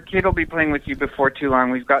email. Maybe your kid will be playing with you before too long.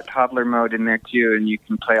 We've got toddler mode in there, too, and you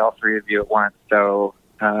can play all three of you at once. So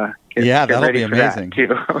get that'll ready be amazing. For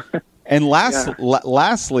that, too. And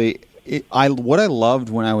lastly, what I loved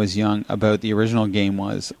when I was young about the original game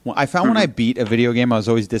was I found when I beat a video game, I was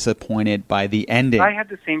always disappointed by the ending. I had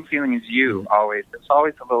the same feeling as you always. It's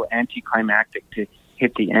always a little anticlimactic to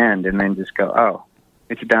hit the end and then just go, oh,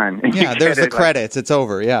 it's done. And yeah, there's the credits. It's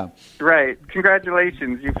over, yeah. Right.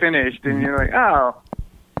 Congratulations, you finished. And you're like, oh.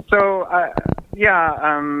 So,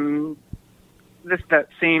 that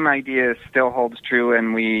same idea still holds true,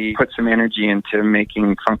 and we put some energy into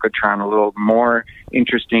making Funkotron a little more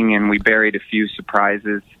interesting, and we buried a few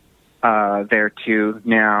surprises there, too.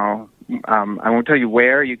 Now, I won't tell you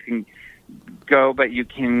where you can go, but you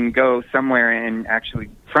can go somewhere and actually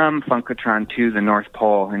from Funkotron to the North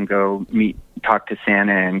Pole and go talk to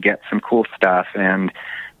Santa and get some cool stuff. And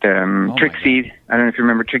Trixie, I don't know if you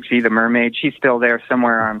remember Trixie the mermaid, she's still there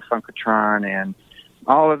somewhere on Funkotron, and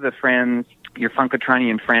all of the friends, your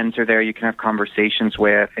Funkotronian friends are there you can have conversations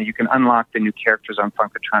with, and you can unlock the new characters on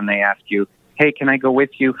Funkotron. They ask you, hey, can I go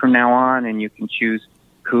with you from now on? And you can choose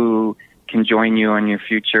who can join you on your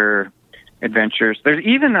future adventures. There's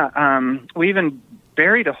even we even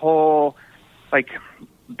buried a whole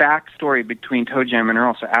backstory between ToeJam and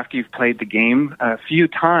Earl. So after you've played the game a few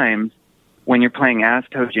times, when you're playing as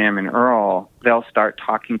ToeJam and Earl, they'll start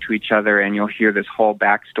talking to each other, and you'll hear this whole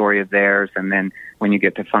backstory of theirs. And then when you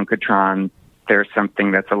get to Funkotron, there's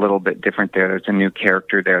something that's a little bit different there. There's a new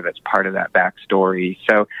character there that's part of that backstory.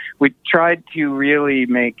 So we tried to really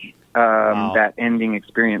make that ending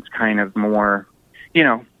experience kind of more,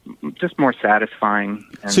 just more satisfying.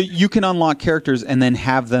 So you can unlock characters and then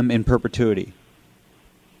have them in perpetuity.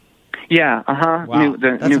 Yeah, Wow.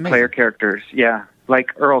 New player characters, yeah.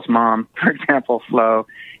 Like Earl's mom, for example, Flo.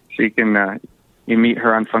 So you can you meet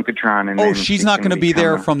her on Funkotron. And then she's not going to be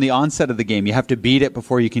there from the onset of the game. You have to beat it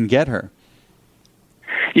before you can get her.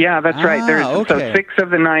 Yeah, that's right. So 6 of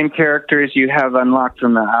the 9 characters you have unlocked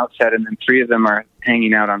from the outset, and then 3 of them are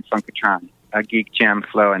hanging out on Funkotron. Geek Jam,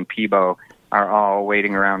 Flo, and Peebo are all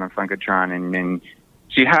waiting around on Funkotron, and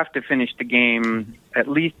so you have to finish the game at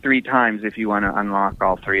least 3 times if you want to unlock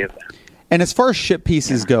all 3 of them. And as far as ship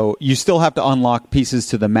pieces go, you still have to unlock pieces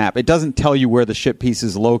to the map. It doesn't tell you where the ship piece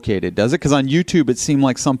is located, does it? Because on YouTube, it seemed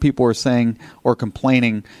like some people were saying or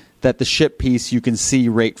complaining that the ship piece you can see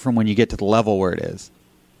right from when you get to the level where it is.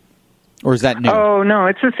 Or is that new? Oh, no,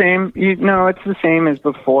 it's the same. It's the same as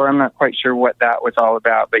before. I'm not quite sure what that was all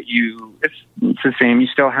about, but it's the same. You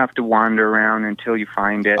still have to wander around until you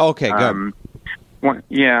find it. Okay, good.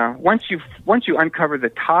 Once you uncover the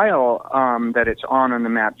tile that it's on the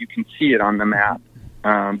map, you can see it on the map,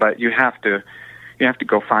 but you have to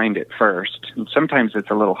go find it first. And sometimes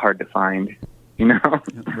it's a little hard to find. you know?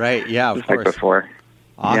 Right, yeah, of Just like course. before.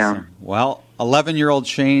 Awesome. Yeah. Well, 11-year-old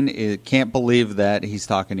Shane can't believe that he's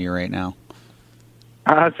talking to you right now.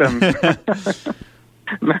 Awesome. Nice.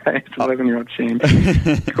 11-year-old Shane.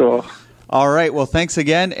 Cool. All right. Well, thanks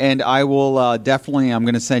again, and I will I'm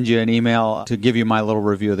going to send you an email to give you my little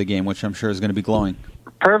review of the game, which I'm sure is going to be glowing.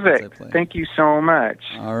 Perfect. Thank you so much.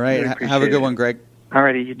 All right. Really Have a appreciate good it. one, Greg. All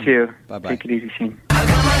righty, you too. Bye-bye. Take it easy, Shane.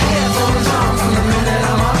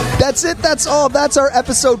 That's it. That's all. That's our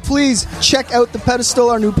episode. Please check out The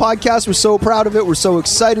Pedestal, our new podcast. We're so proud of it. We're so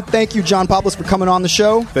excited. Thank you, John Poplis, for coming on the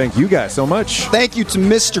show. Thank you guys so much. Thank you to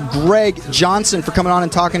Mr. Greg Johnson for coming on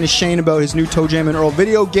and talking to Shane about his new Toe Jam and Earl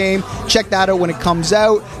video game. Check that out when it comes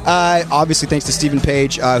out. Obviously, thanks to Stephen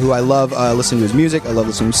Page, who I love listening to his music. I love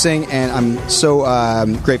listening to him sing, and I'm so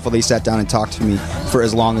grateful that he sat down and talked to me for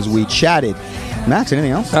as long as we chatted. Max, anything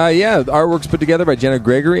else? Yeah, the artwork's put together by Jenna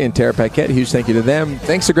Gregory and Tara Paquette. Huge thank you to them.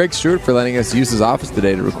 Thanks to Greg Stewart for letting us use his office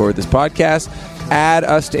today to record this podcast. Add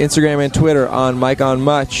us to Instagram and Twitter on Mike on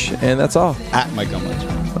Much, and that's all. At Mike on Much.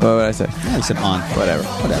 What did I say? Yeah, you said on. Whatever.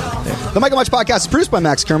 The Mike on Much podcast is produced by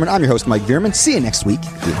Max Kerman. I'm your host, Mike Veerman. See you next week.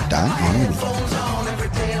 We'll die on the week.